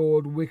the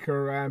old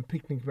wicker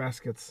picnic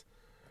baskets.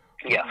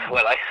 Yeah,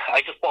 well, I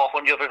just bought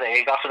one the other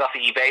day. I got it off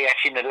eBay,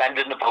 actually, and it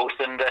landed in the post,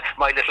 and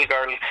my little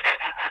girl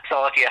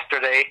saw it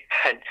yesterday.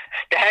 And,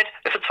 Dad,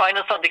 if it's fine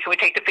on Sunday, can we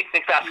take the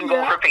picnic basket and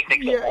go for a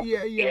picnic? Yeah,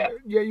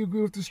 you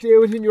have to stay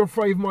within your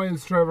 5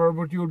 miles, Trevor,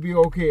 but you'll be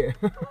okay.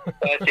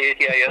 That's it,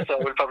 yeah. So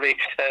we'll probably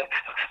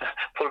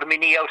pull the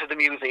Mini out of the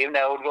museum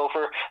now and go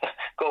for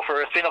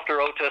a spin up the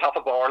road to the top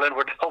of Borland,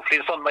 where hopefully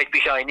the sun might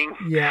be shining.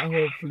 Yeah,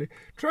 hopefully.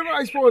 Trevor,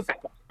 I suppose...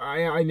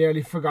 I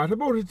nearly forgot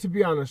about it, to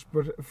be honest,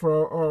 but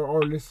for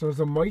our listeners,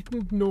 I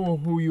mightn't know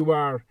who you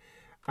are.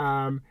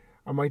 I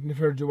mightn't have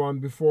heard you on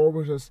before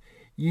with us.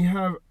 You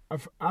have an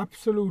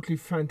absolutely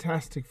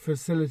fantastic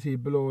facility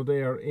below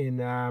there in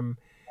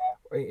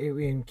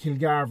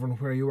Kilgarvan,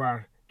 where you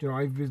are. You know,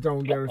 I've been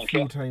down there a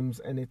few times,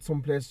 and it's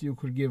someplace you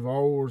could give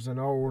hours and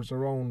hours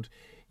around.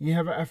 You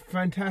have a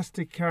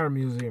fantastic car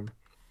museum.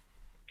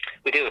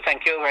 We do.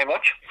 Thank you very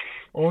much.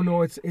 Oh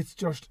no, it's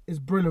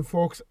brilliant,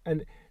 folks,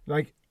 and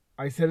like.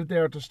 I said it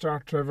there at the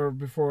start, Trevor,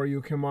 before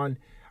you came on.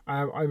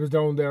 I was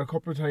down there a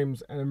couple of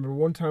times, and I remember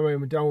one time I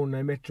went down and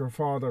I met your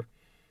father,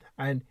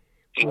 and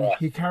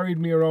he carried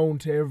me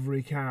around to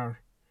every car,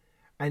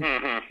 and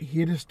he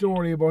had a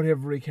story about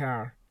every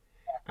car,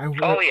 and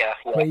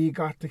where you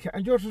got the car,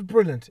 and it was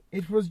brilliant.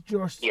 It was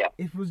just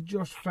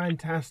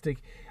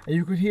fantastic, and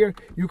you could hear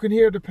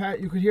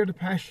the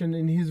passion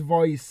in his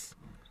voice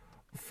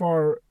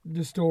for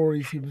the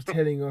stories he was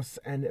telling us,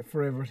 and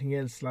for everything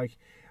else, like.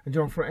 And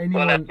for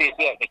anyone. Well, that's it,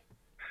 yeah.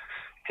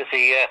 To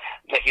see,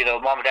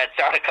 Mom and Dad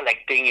started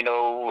collecting. They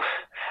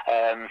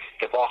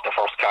bought their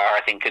first car,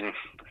 I think, in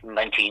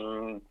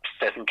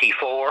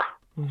 1974.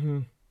 Mm-hmm.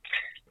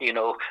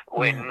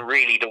 When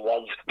really there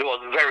was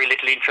very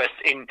little interest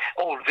in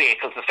old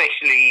vehicles,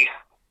 especially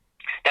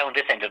down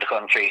this end of the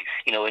country.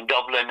 In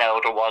Dublin now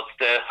there was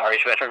the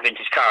Irish Veteran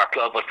Vintage Car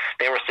Club, but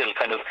they were still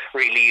kind of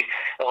really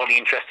only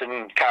interested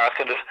in cars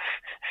kind of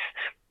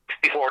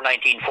before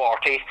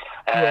 1940.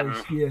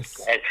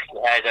 Yes.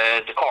 Had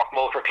the Cork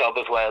Motor Club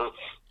as well.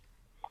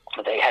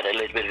 They had a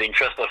little bit of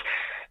interest, but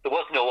there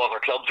was no other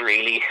clubs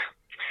really.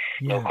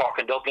 Yeah. No, Cork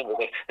and Dublin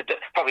were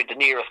probably the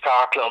nearest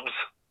car clubs.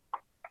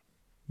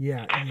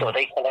 Yeah. So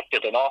they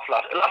collected a lot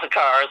of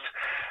cars.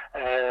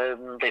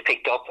 They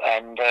picked up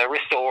and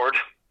restored.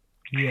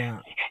 Yeah.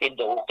 In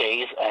those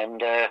days,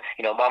 and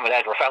Mum and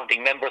Dad were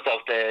founding members of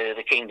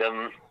the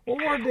Kingdom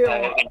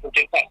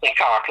Catholic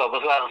Car Club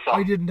as well. So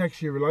I didn't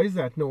actually realise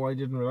that. No, I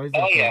didn't realise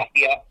that. Oh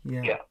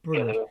yeah.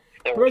 Brilliant.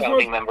 They were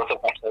founding members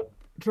of that club.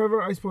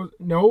 Trevor, I suppose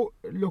now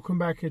looking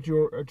back at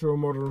your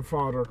mother and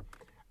father,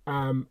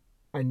 and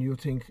you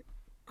think,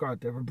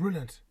 God, they were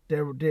brilliant.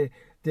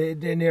 They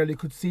nearly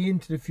could see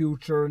into the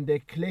future, and they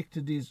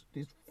collected these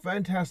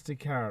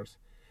fantastic cars.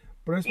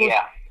 But I suppose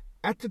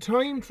at the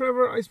time,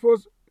 Trevor, I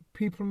suppose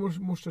people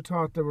must have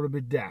thought they were a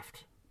bit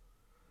daft.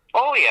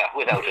 Oh yeah,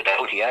 without a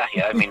doubt, yeah.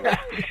 I mean,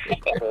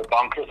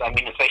 bonkers. I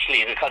mean,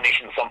 especially the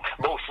conditions.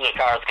 Most of the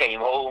cars came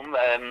home.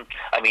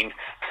 I mean,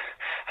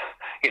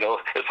 it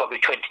was probably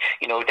 20.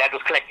 Dad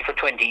was collecting for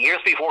 20 years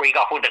before he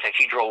got one that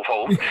actually drove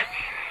home.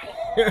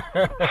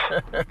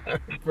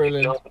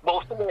 Brilliant.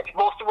 Most of them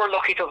were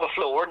lucky to have a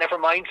floor, never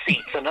mind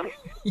seats in them.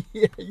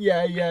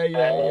 Yeah.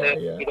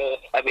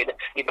 I mean,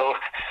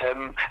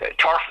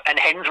 turf and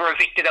hens were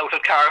evicted out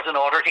of cars in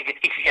order to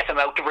get them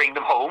out to bring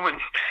them home. And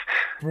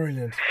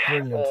brilliant.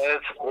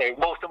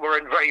 Most of them were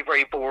in very,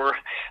 very poor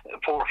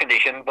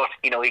condition, but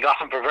he got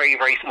them for very,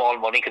 very small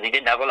money because he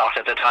didn't have a lot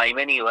at the time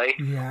anyway.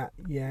 Yeah.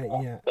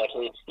 But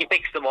he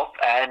picks them up,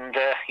 and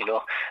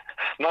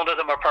none of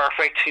them are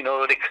perfect.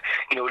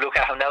 Look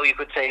at them now, you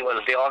could say,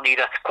 well, they all need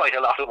quite a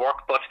lot of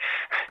work, but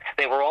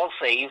they were all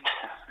saved.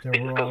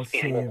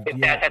 If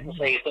Dad hadn't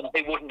saved them,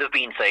 they wouldn't have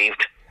been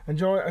saved. And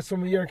Joe,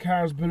 some of your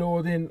cars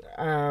below then,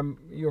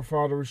 your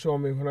father was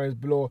showing me when I was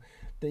below,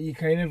 that you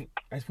kind of,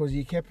 I suppose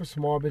you kept a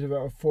small bit of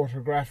a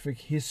photographic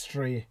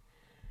history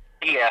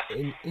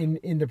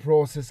in the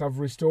process of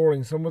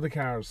restoring some of the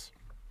cars.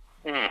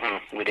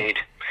 Mm-hmm, we did.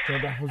 So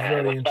that was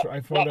very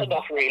interesting. Not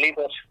enough really,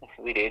 but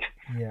we did.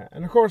 Yeah,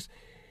 and of course,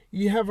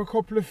 you have a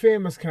couple of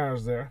famous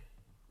cars there.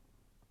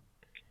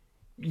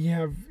 You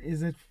have,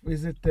 is it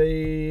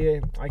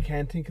the, I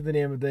can't think of the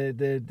name of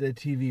the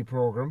TV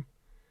program,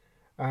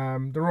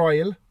 the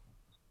Royal.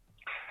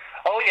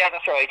 Oh yeah,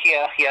 that's right.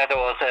 Yeah, there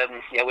was.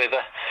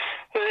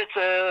 It's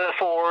a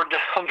Ford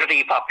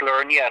 100E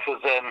Poplar, and it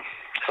was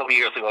some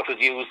years ago. It was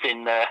used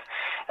in a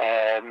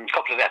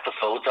couple of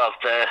episodes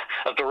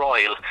of the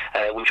Royal,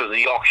 which was a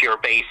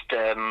Yorkshire-based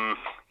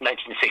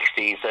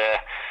 1960s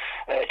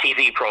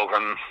TV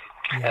program.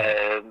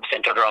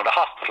 Centred around a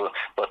hospital,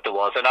 but there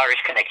was an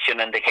Irish connection,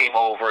 and they came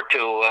over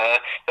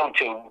down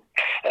to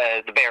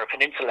the Beara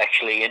Peninsula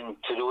actually, and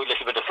to do a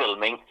little bit of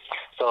filming.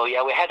 So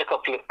yeah, we had a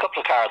couple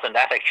of cars in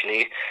that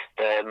actually.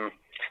 The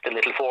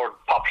little Ford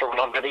Poplar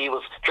 100E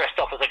was dressed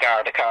up as a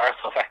Garda car,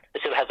 so in fact it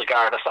still has a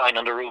Garda sign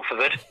on the roof of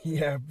it.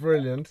 Yeah,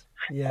 brilliant.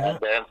 Yeah.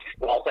 And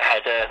we also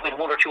had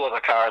one or two other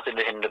cars in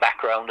the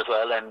background as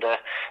well, and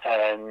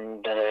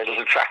a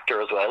little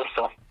tractor as well.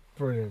 So.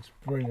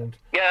 Brilliant.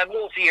 Yeah,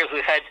 most years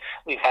we've had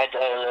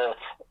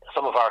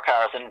some of our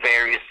cars in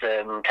various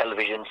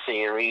television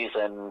series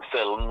and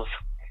films.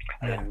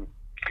 Yeah.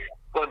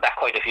 Going back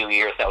quite a few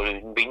years now,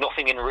 there's been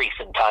nothing in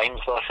recent times,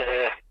 but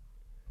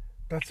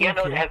that's they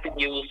have been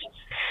used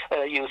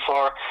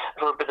for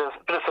a bit of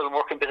film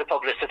work and a bit of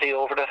publicity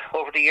over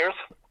the years.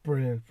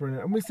 Brilliant.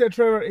 And we said,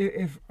 Trevor,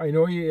 if I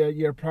know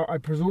I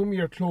presume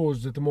you're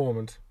closed at the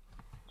moment.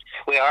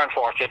 We are,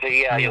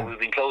 unfortunately, we've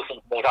been closed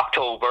since about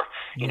October.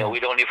 We'd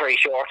only a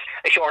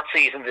short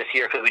season this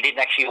year because we didn't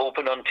actually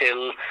open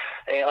until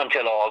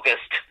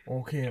August.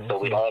 Okay. So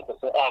we'd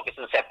August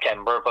and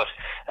September, but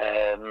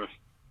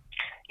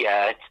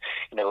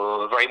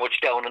it's very much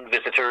down on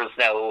visitors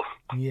now.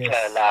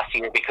 Yes. Last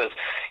year because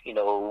we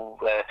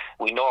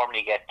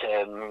normally get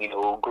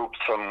groups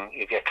from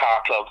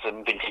car clubs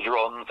and vintage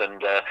runs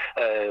and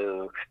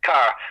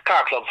car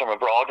clubs from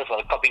abroad as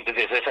well coming to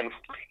visit, and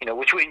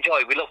which we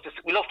enjoy. We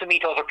love to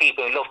meet other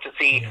people. We love to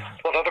see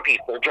what other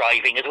people are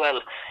driving as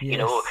well.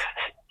 Yes.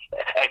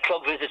 A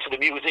club visit to the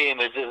museum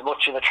is as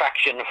much an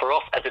attraction for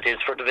us as it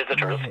is for the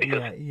visitors.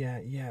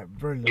 Yeah,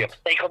 brilliant.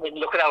 They come in and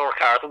look at our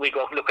cars and we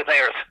go up and look at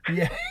theirs.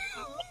 Yeah.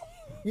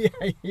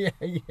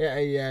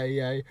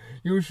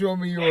 You show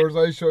me yours,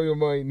 I show you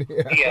mine.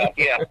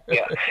 Yeah.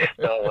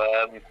 So,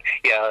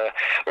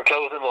 we're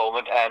closed at the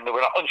moment, and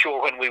we're not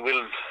unsure when we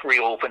will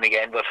reopen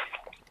again, but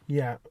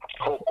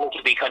hope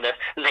to be kind of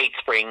late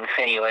spring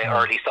anyway,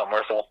 early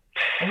summer. So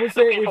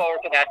looking forward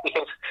to that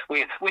because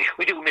we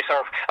do miss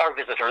our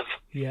visitors.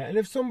 Yeah, and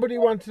if somebody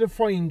wanted to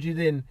find you,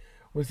 then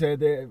we say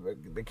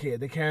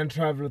they can't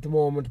travel at the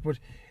moment, but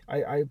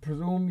I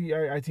presume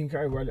I think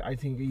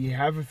you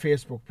have a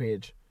Facebook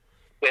page.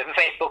 We have a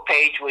Facebook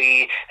page.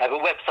 We have a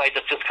website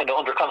that's just kind of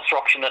under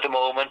construction at the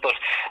moment. But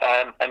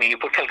you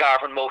put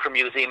Kilgarvan Motor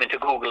Museum into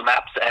Google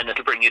Maps, and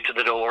it'll bring you to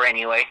the door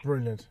anyway.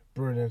 Brilliant.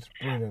 So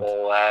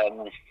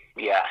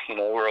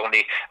we're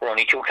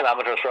only 2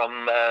 kilometres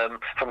from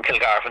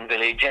Kilgarvan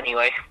village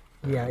anyway.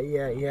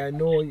 Yeah.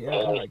 No, yeah,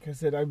 like I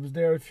said, I was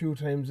there a few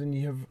times, and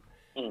you have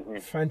Mm-hmm.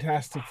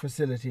 fantastic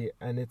facility,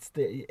 and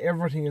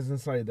everything is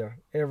inside there.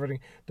 Everything.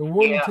 The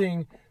one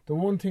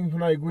thing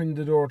when I go in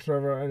the door,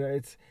 Trevor, and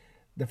it's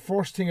the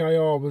first thing I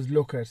always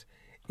look at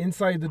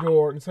inside the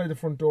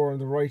front door on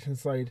the right hand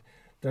side.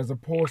 There's a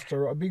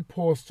big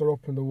poster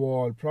up on the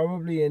wall,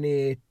 probably an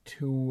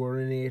A2 or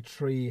an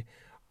A3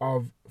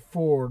 of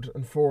Ford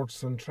and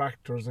Fordson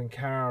tractors and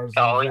cars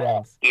and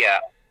vans. Yeah.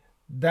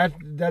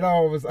 That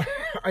always,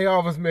 I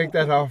always make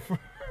that off.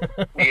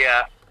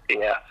 Yeah.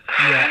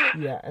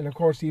 Yeah, and of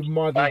course you have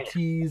Model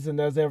Ts, and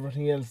there's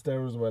everything else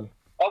there as well.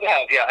 Oh, we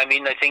have, yeah. I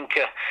mean, I think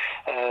the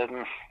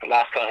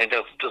last count,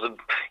 there's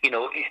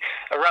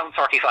around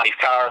 35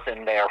 cars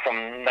in there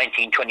from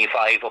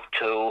 1925 up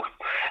to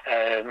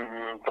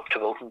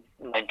about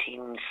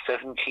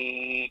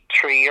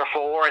 1973 or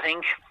 4, I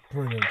think.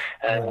 Brilliant.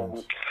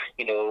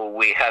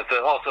 We have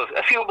also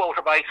a few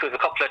motorbikes with a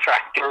couple of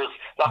tractors,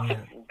 lots of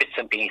bits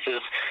and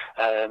pieces.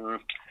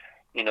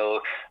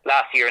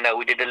 Last year now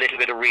we did a little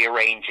bit of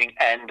rearranging,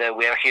 and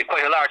we actually had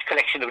quite a large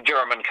collection of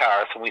German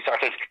cars, and we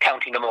started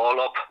counting them all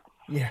up.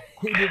 Yeah,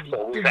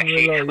 so we've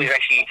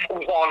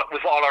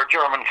all our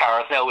German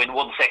cars now in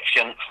one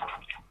section.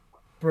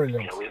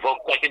 Brilliant. We've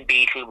Volkswagen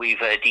Beetle, we've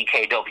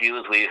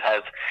DKWs, we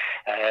have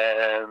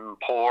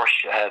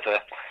Porsche, have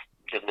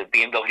the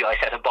BMW. I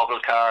said a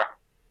bubble car.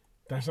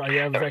 I was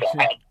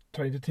actually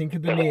trying to think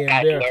of the name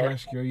there to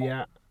ask you.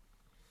 Yeah.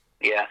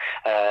 Yeah,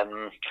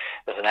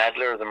 there's an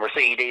Adler, the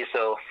Mercedes.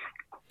 So,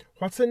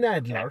 what's an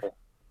Adler?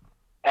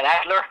 An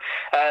Adler,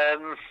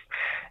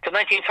 it's a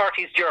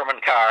 1930s German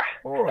car.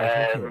 Oh,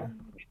 right, okay.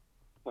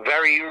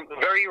 Very,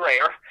 very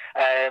rare,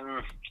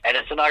 and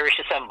it's an Irish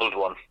assembled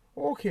one.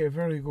 Okay,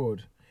 very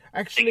good.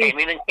 Actually, they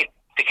came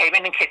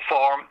in in kit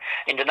form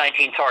in the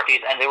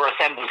 1930s, and they were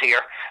assembled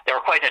here. They were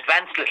quite an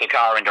advanced little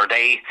car in their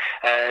day.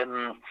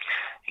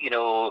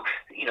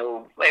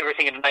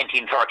 Everything in the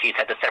 1930s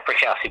had a separate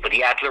chassis, but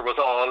the Adler was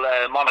all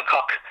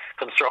monocoque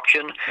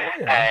construction,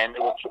 and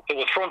it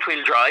was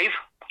front-wheel drive,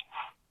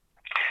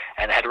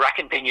 and had rack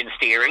and pinion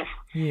steering.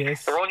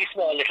 Yes. They're only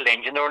small little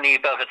engine, they're only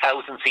about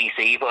 1,000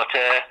 cc, but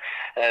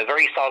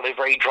very solid,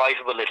 very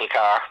drivable little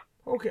car.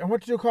 Okay, and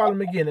what did you call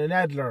them again? An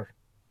Adler?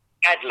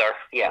 Adler,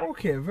 yeah.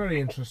 Okay, very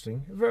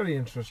interesting. There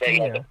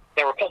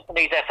were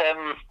companies that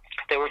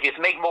they were just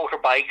make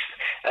motorbikes,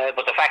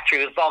 but the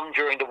factory was bombed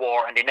during the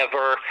war, and they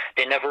never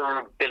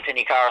built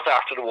any cars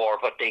after the war.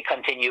 But they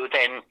continued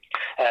then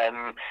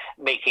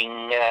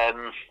making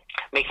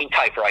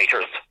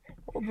typewriters.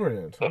 Oh,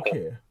 brilliant!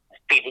 Okay.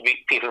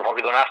 People are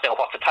probably going to ask now,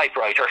 what's a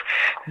typewriter?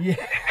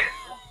 Yeah.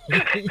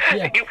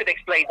 Yeah. You could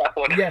explain that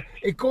one. Yeah,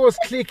 it goes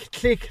click,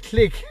 click,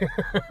 click.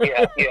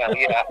 Yeah.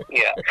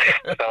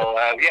 So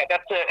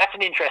that's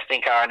an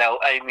interesting car now.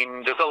 I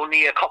mean, there's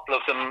only a couple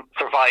of them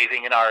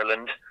surviving in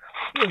Ireland.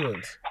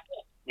 Brilliant.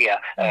 Yeah.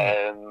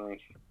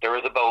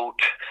 There's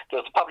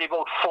probably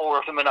about 4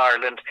 of them in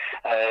Ireland.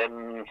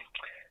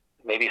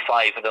 Maybe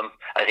 5 of them.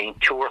 I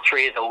think 2 or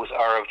 3 of those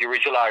are of the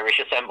original Irish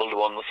assembled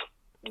ones.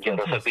 The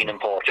others have been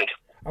imported.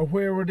 And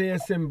where were they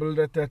assembled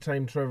at that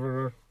time,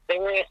 Trevor? They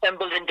were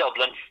assembled in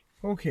Dublin.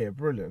 Okay,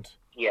 brilliant.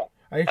 Yeah.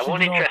 And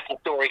one interesting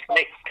story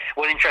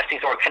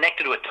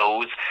connected with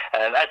those,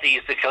 as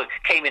these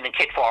came in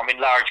kit form in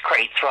large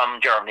crates from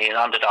Germany and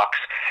on the docks,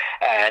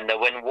 and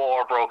when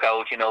war broke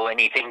out,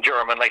 anything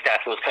German like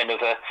that was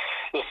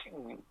was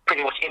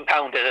pretty much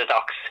impounded at the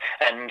docks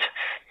and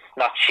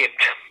not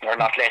shipped or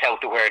not let out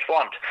to where it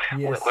was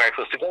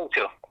to go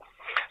to.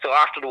 So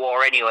after the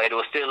war, anyway, there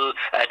was still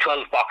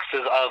 12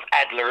 boxes of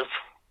Adlers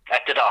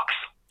at the docks.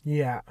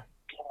 Yeah.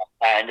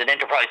 And an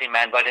enterprising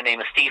man by the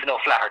name of Stephen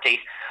O'Flaherty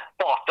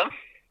bought them.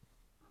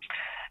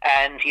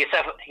 And he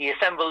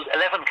assembled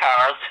 11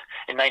 cars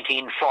in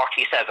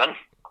 1947,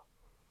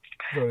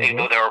 even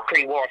though they were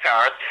pre-war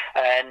cars,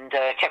 and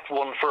kept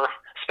one for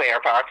spare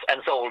parts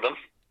and sold them.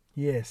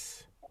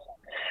 Yes.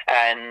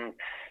 And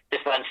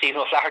this man,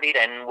 Stephen O'Flaherty,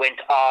 then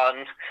went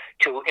on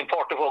to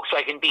import the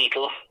Volkswagen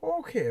Beetle.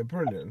 Okay,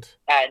 brilliant.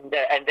 And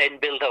then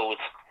build those.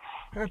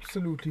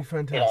 Absolutely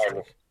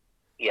fantastic.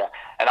 Yeah,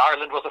 and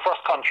Ireland was the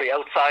first country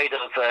outside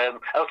of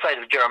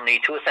Germany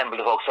to assemble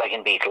the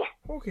Volkswagen Beetle.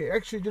 Okay,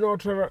 actually,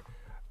 Trevor,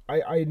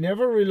 I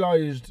never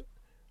realised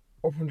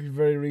up until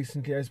very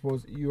recently, I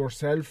suppose,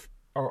 yourself,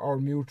 our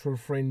mutual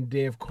friend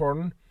Dave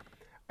Curran,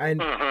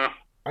 and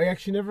I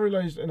actually never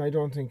realised, and I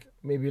don't think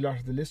maybe a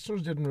lot of the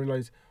listeners didn't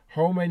realise,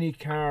 how many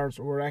cars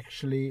were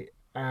actually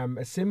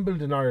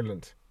assembled in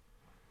Ireland.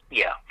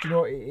 Yeah. There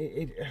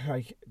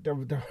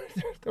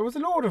was a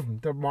load of them.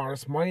 The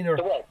Morris Minor,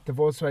 the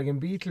Volkswagen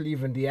Beetle,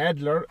 even the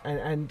Adler,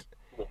 and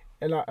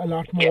a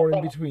lot more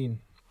in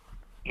between.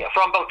 Yeah,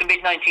 from about the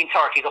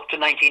mid-1930s up to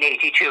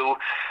 1982,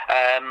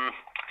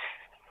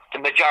 the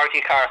majority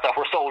of cars that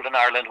were sold in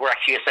Ireland were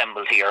actually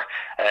assembled here,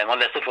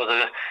 unless it was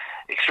an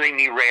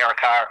extremely rare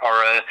car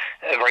or a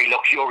very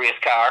luxurious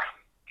car.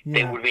 Yeah.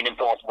 They would have been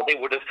imported, but they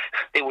would have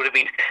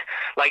been,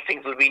 like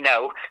things would be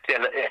now,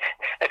 to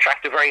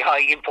attract a very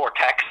high import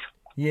tax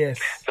Yes.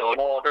 So in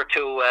order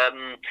to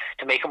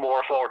make it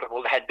more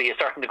affordable, there had to be a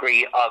certain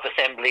degree of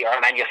assembly or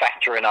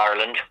manufacture in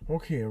Ireland.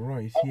 Okay,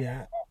 right,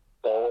 yeah.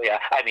 So yeah,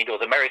 I mean,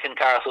 those American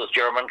cars, those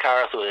German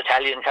cars, those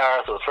Italian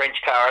cars, those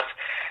French cars.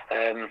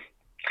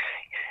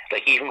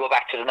 Like even go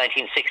back to the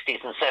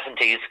 1960s and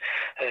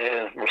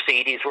 70s,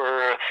 Mercedes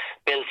were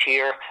built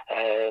here,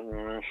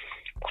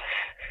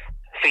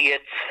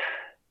 Fiat,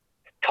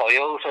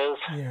 Toyotas,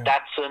 Yeah.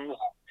 Datsuns,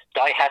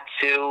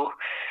 Daihatsu,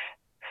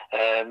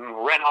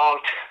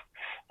 Renault,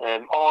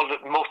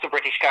 most of the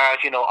British cars,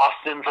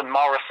 Austins and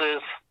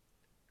Morrises,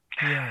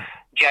 Yeah.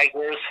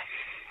 Jaguars.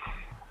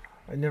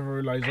 I never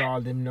realised all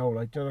of them now.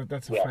 Like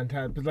that's a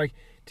fantastic. But like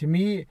to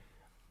me,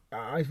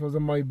 I suppose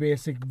in my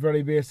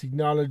very basic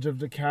knowledge of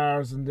the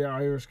cars and the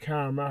Irish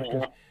car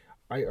market,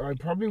 I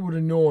probably would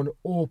have known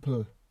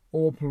Opel.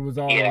 Opel was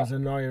always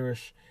an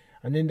Irish,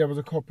 and then there was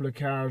a couple of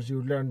cars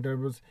you'd learn. There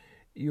was,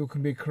 you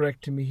can be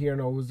correcting me here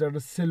now. Was there the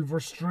Silver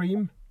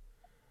Stream?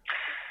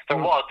 There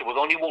was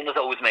only one of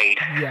those made.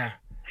 Yeah,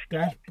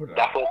 that. But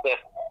that was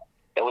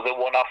a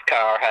one-off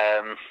car.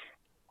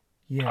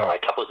 yeah. All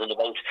right, that was in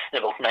about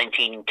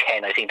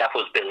 1910. I think that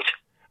was built.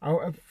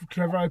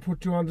 Trevor, I'll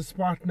put you on the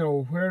spot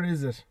now. Where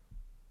is it?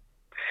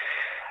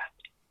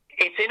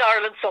 It's in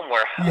Ireland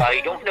somewhere. Yeah.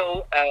 I don't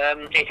know.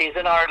 It is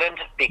in Ireland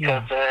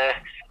because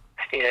that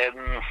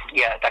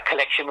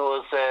collection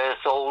was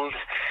sold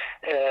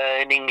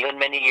in England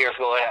many years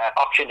ago,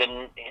 auctioned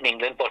in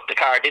England, but the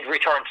car did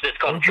return to this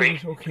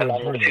country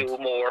along with two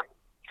more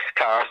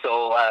cars.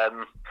 So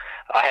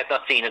I have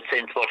not seen it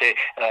since, but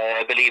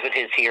I believe it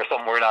is here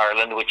somewhere in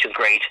Ireland, which is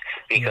great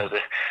because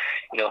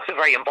it's a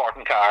very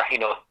important car.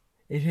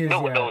 It is.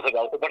 No one knows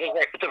about it, but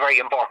it's a very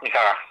important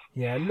car.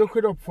 Yeah, look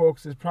it up,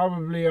 folks. It's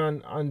probably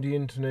on the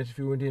internet. If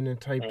you went in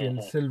and typed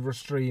in Silver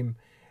Stream,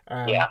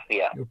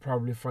 you'll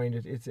probably find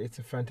it. It's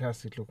a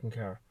fantastic looking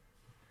car.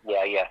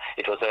 Yeah.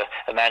 It was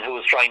a man who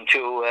was trying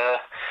to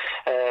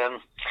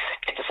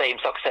get the same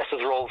success as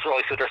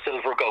Rolls-Royce with their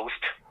Silver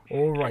Ghost.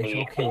 Oh, right,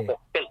 He okay.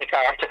 built the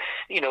car to,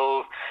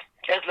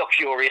 as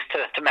luxurious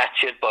to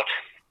match it, but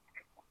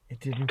it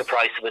didn't. The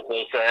price of it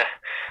was,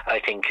 I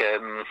think,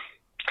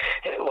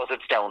 it was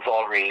its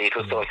downfall, really. It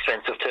was so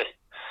expensive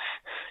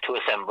to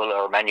assemble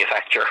or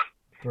manufacture.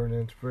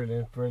 Brilliant.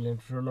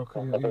 Sure, look,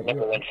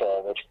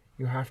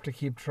 you have to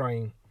keep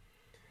trying.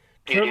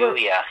 You do,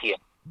 yeah.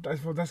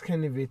 That's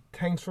kind of it.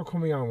 Thanks for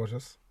coming on with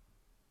us.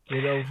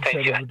 Thank you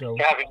for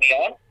having me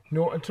on.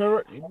 No, and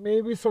Trevor,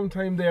 maybe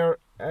sometime there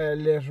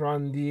later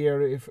on in the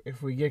year,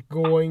 if we get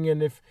going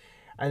and if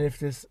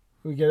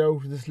we get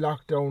out of this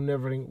lockdown and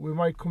everything, we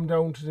might come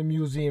down to the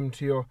museum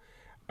to you,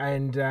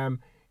 and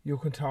you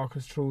can talk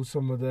us through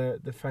some of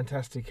the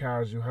fantastic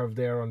cars you have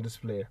there on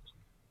display.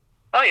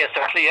 Oh yeah,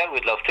 certainly. Yeah,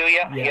 we'd love to.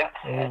 Yeah.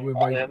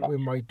 We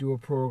might do a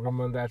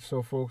program on that.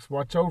 So, folks,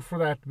 watch out for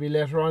that. It'll be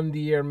later on in the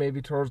year,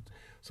 maybe towards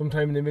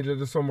sometime in the middle of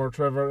the summer,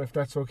 Trevor, if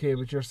that's okay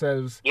with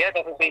yourselves. Yeah,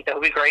 that would be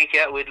great.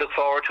 Yeah, we'd look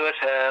forward to it.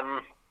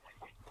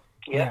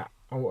 Yeah.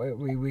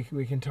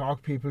 We can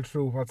talk people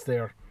through what's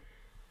there.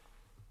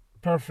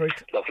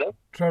 Perfect. Lovely.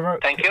 Trevor,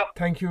 thank you.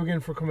 Thank you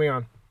again for coming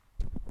on.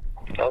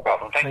 No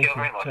problem. Thank you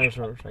very much. Thanks,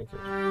 Trevor. Thank you.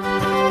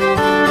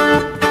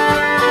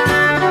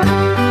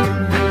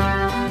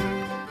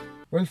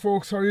 Well,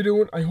 folks, how are you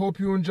doing? I hope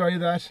you enjoy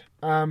that.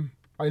 I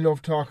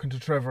love talking to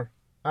Trevor.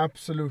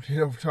 Absolutely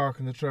love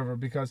talking to Trevor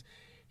because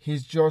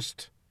he's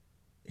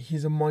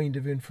a mind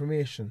of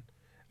information.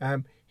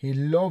 He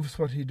loves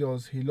what he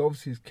does. He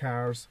loves his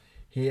cars.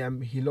 He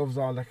loves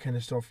all that kind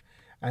of stuff.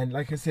 And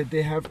like I said,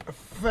 they have a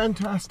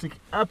fantastic,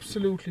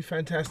 absolutely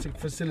fantastic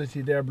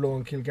facility there below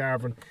in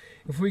Kilgarvan.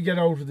 If we get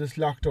out of this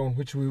lockdown,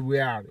 which we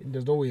are,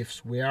 there's no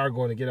ifs, we are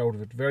going to get out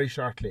of it very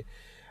shortly.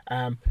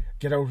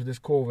 Get out of this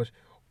COVID.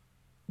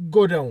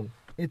 Go down.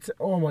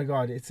 Oh my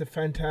God, it's a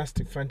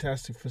fantastic,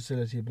 fantastic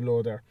facility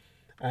below there.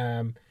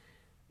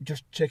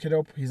 Just check it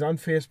up. He's on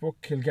Facebook,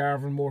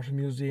 Kilgarvan Motor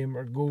Museum,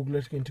 or Google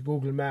it into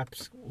Google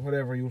Maps,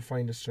 whatever, you'll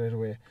find it straight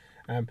away.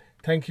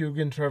 Thank you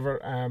again, Trevor.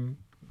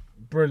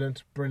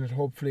 Brilliant.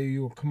 Hopefully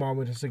you'll come on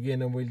with us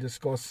again and we'll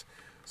discuss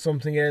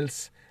something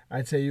else.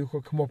 I'd say you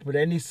could come up with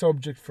any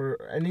subject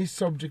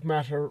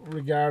matter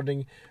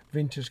regarding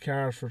vintage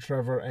cars for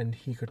Trevor, and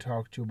he could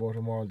talk to you about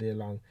them all day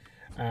long.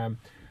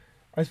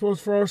 I suppose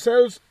for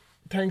ourselves,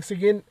 thanks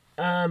again.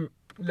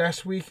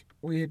 Last week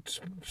we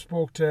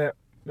spoke to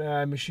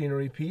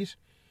Machinery Pete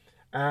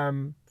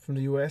from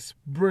the US.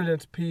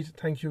 Brilliant, Pete.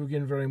 Thank you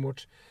again very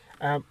much.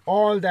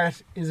 All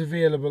that is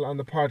available on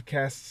the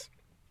podcasts.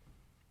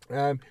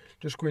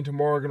 Just go into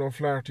Morgan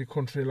O'Flaherty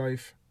Country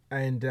Life,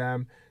 and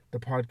the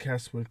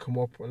podcast will come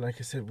up. And like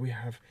I said,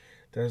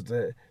 there's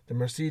the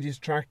Mercedes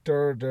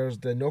tractor, there's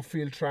the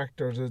Nuffield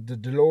tractor, there's the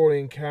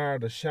DeLorean car,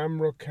 the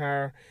Shamrock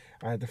car,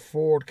 the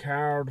Ford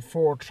car, the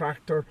Ford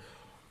tractor,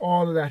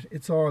 all of that.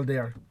 It's all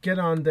there. Get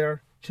on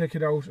there, check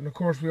it out. And of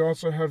course, we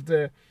also have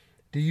the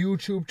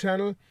YouTube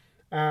channel.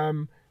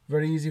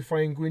 Very easy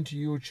find. Go into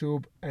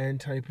YouTube and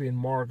type in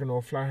Morgan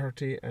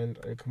O'Flaherty and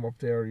I'll come up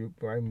there.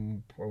 I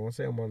won't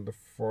say I'm one of the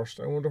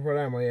first. I wonder where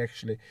am I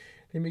actually.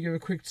 Let me give a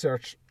quick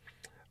search.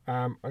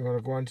 I'm going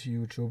to go on to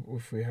YouTube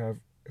if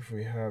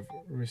we have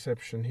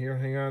reception here.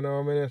 Hang on now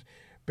a minute.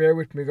 Bear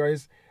with me,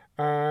 guys.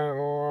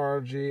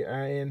 Morgan.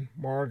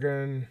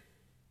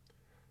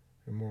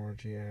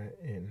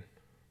 Morgan.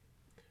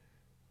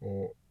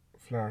 Oh,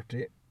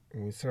 Flaherty.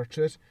 And we search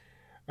it.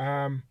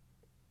 And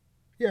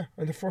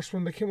the first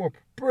one that came up.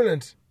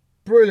 Brilliant.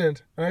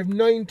 And I have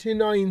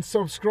 99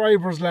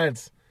 subscribers,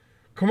 lads.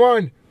 Come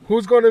on.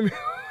 Who's going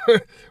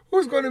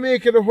to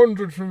make it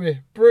 100 for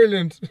me?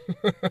 Brilliant.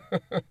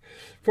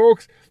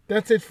 Folks,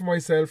 that's it for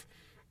myself.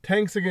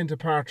 Thanks again to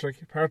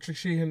Patrick. Patrick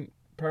Sheehan.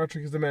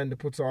 Patrick is the man that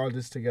puts all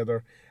this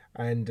together,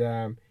 and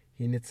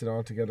he knits it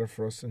all together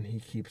for us, and he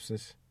keeps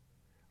it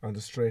on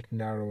the straight and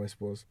narrow, I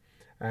suppose.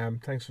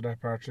 Thanks for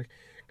that, Patrick.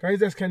 Guys,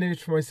 that's kind of it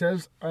for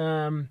myself.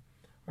 I'm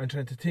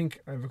trying to think.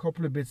 I have a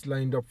couple of bits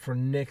lined up for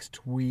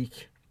next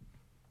week.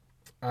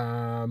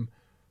 I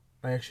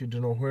actually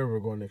don't know where we're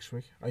going next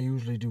week. I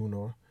usually do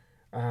know.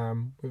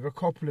 We've a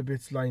couple of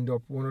bits lined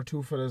up. One or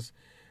two fellas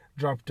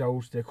dropped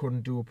out. They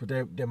couldn't do it,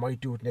 but they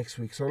might do it next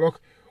week. So look,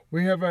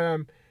 we have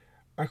a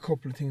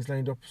couple of things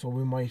lined up, so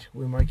we might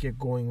get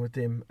going with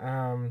them.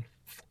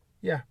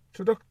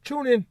 So look,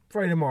 tune in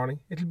Friday morning.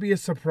 It'll be a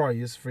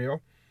surprise for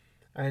you,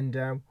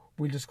 and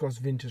we'll discuss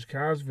vintage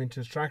cars,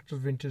 vintage tractors,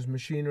 vintage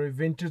machinery,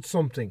 vintage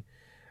something.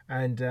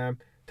 And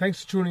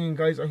thanks for tuning in,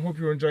 guys. I hope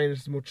you're enjoying it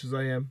as much as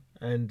I am.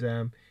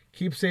 And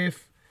keep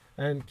safe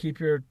and keep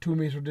your 2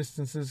 meter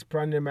distances, put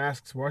on your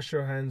masks, wash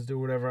your hands, do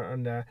whatever,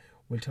 and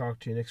we'll talk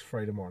to you next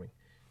Friday morning.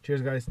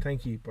 Cheers, guys.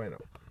 Thank you. Bye now.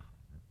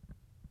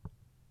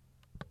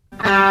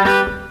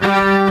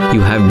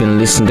 You have been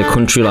listening to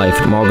Country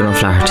Life, Morgan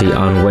O'Flaherty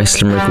on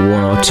West Limerick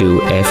 102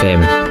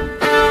 FM.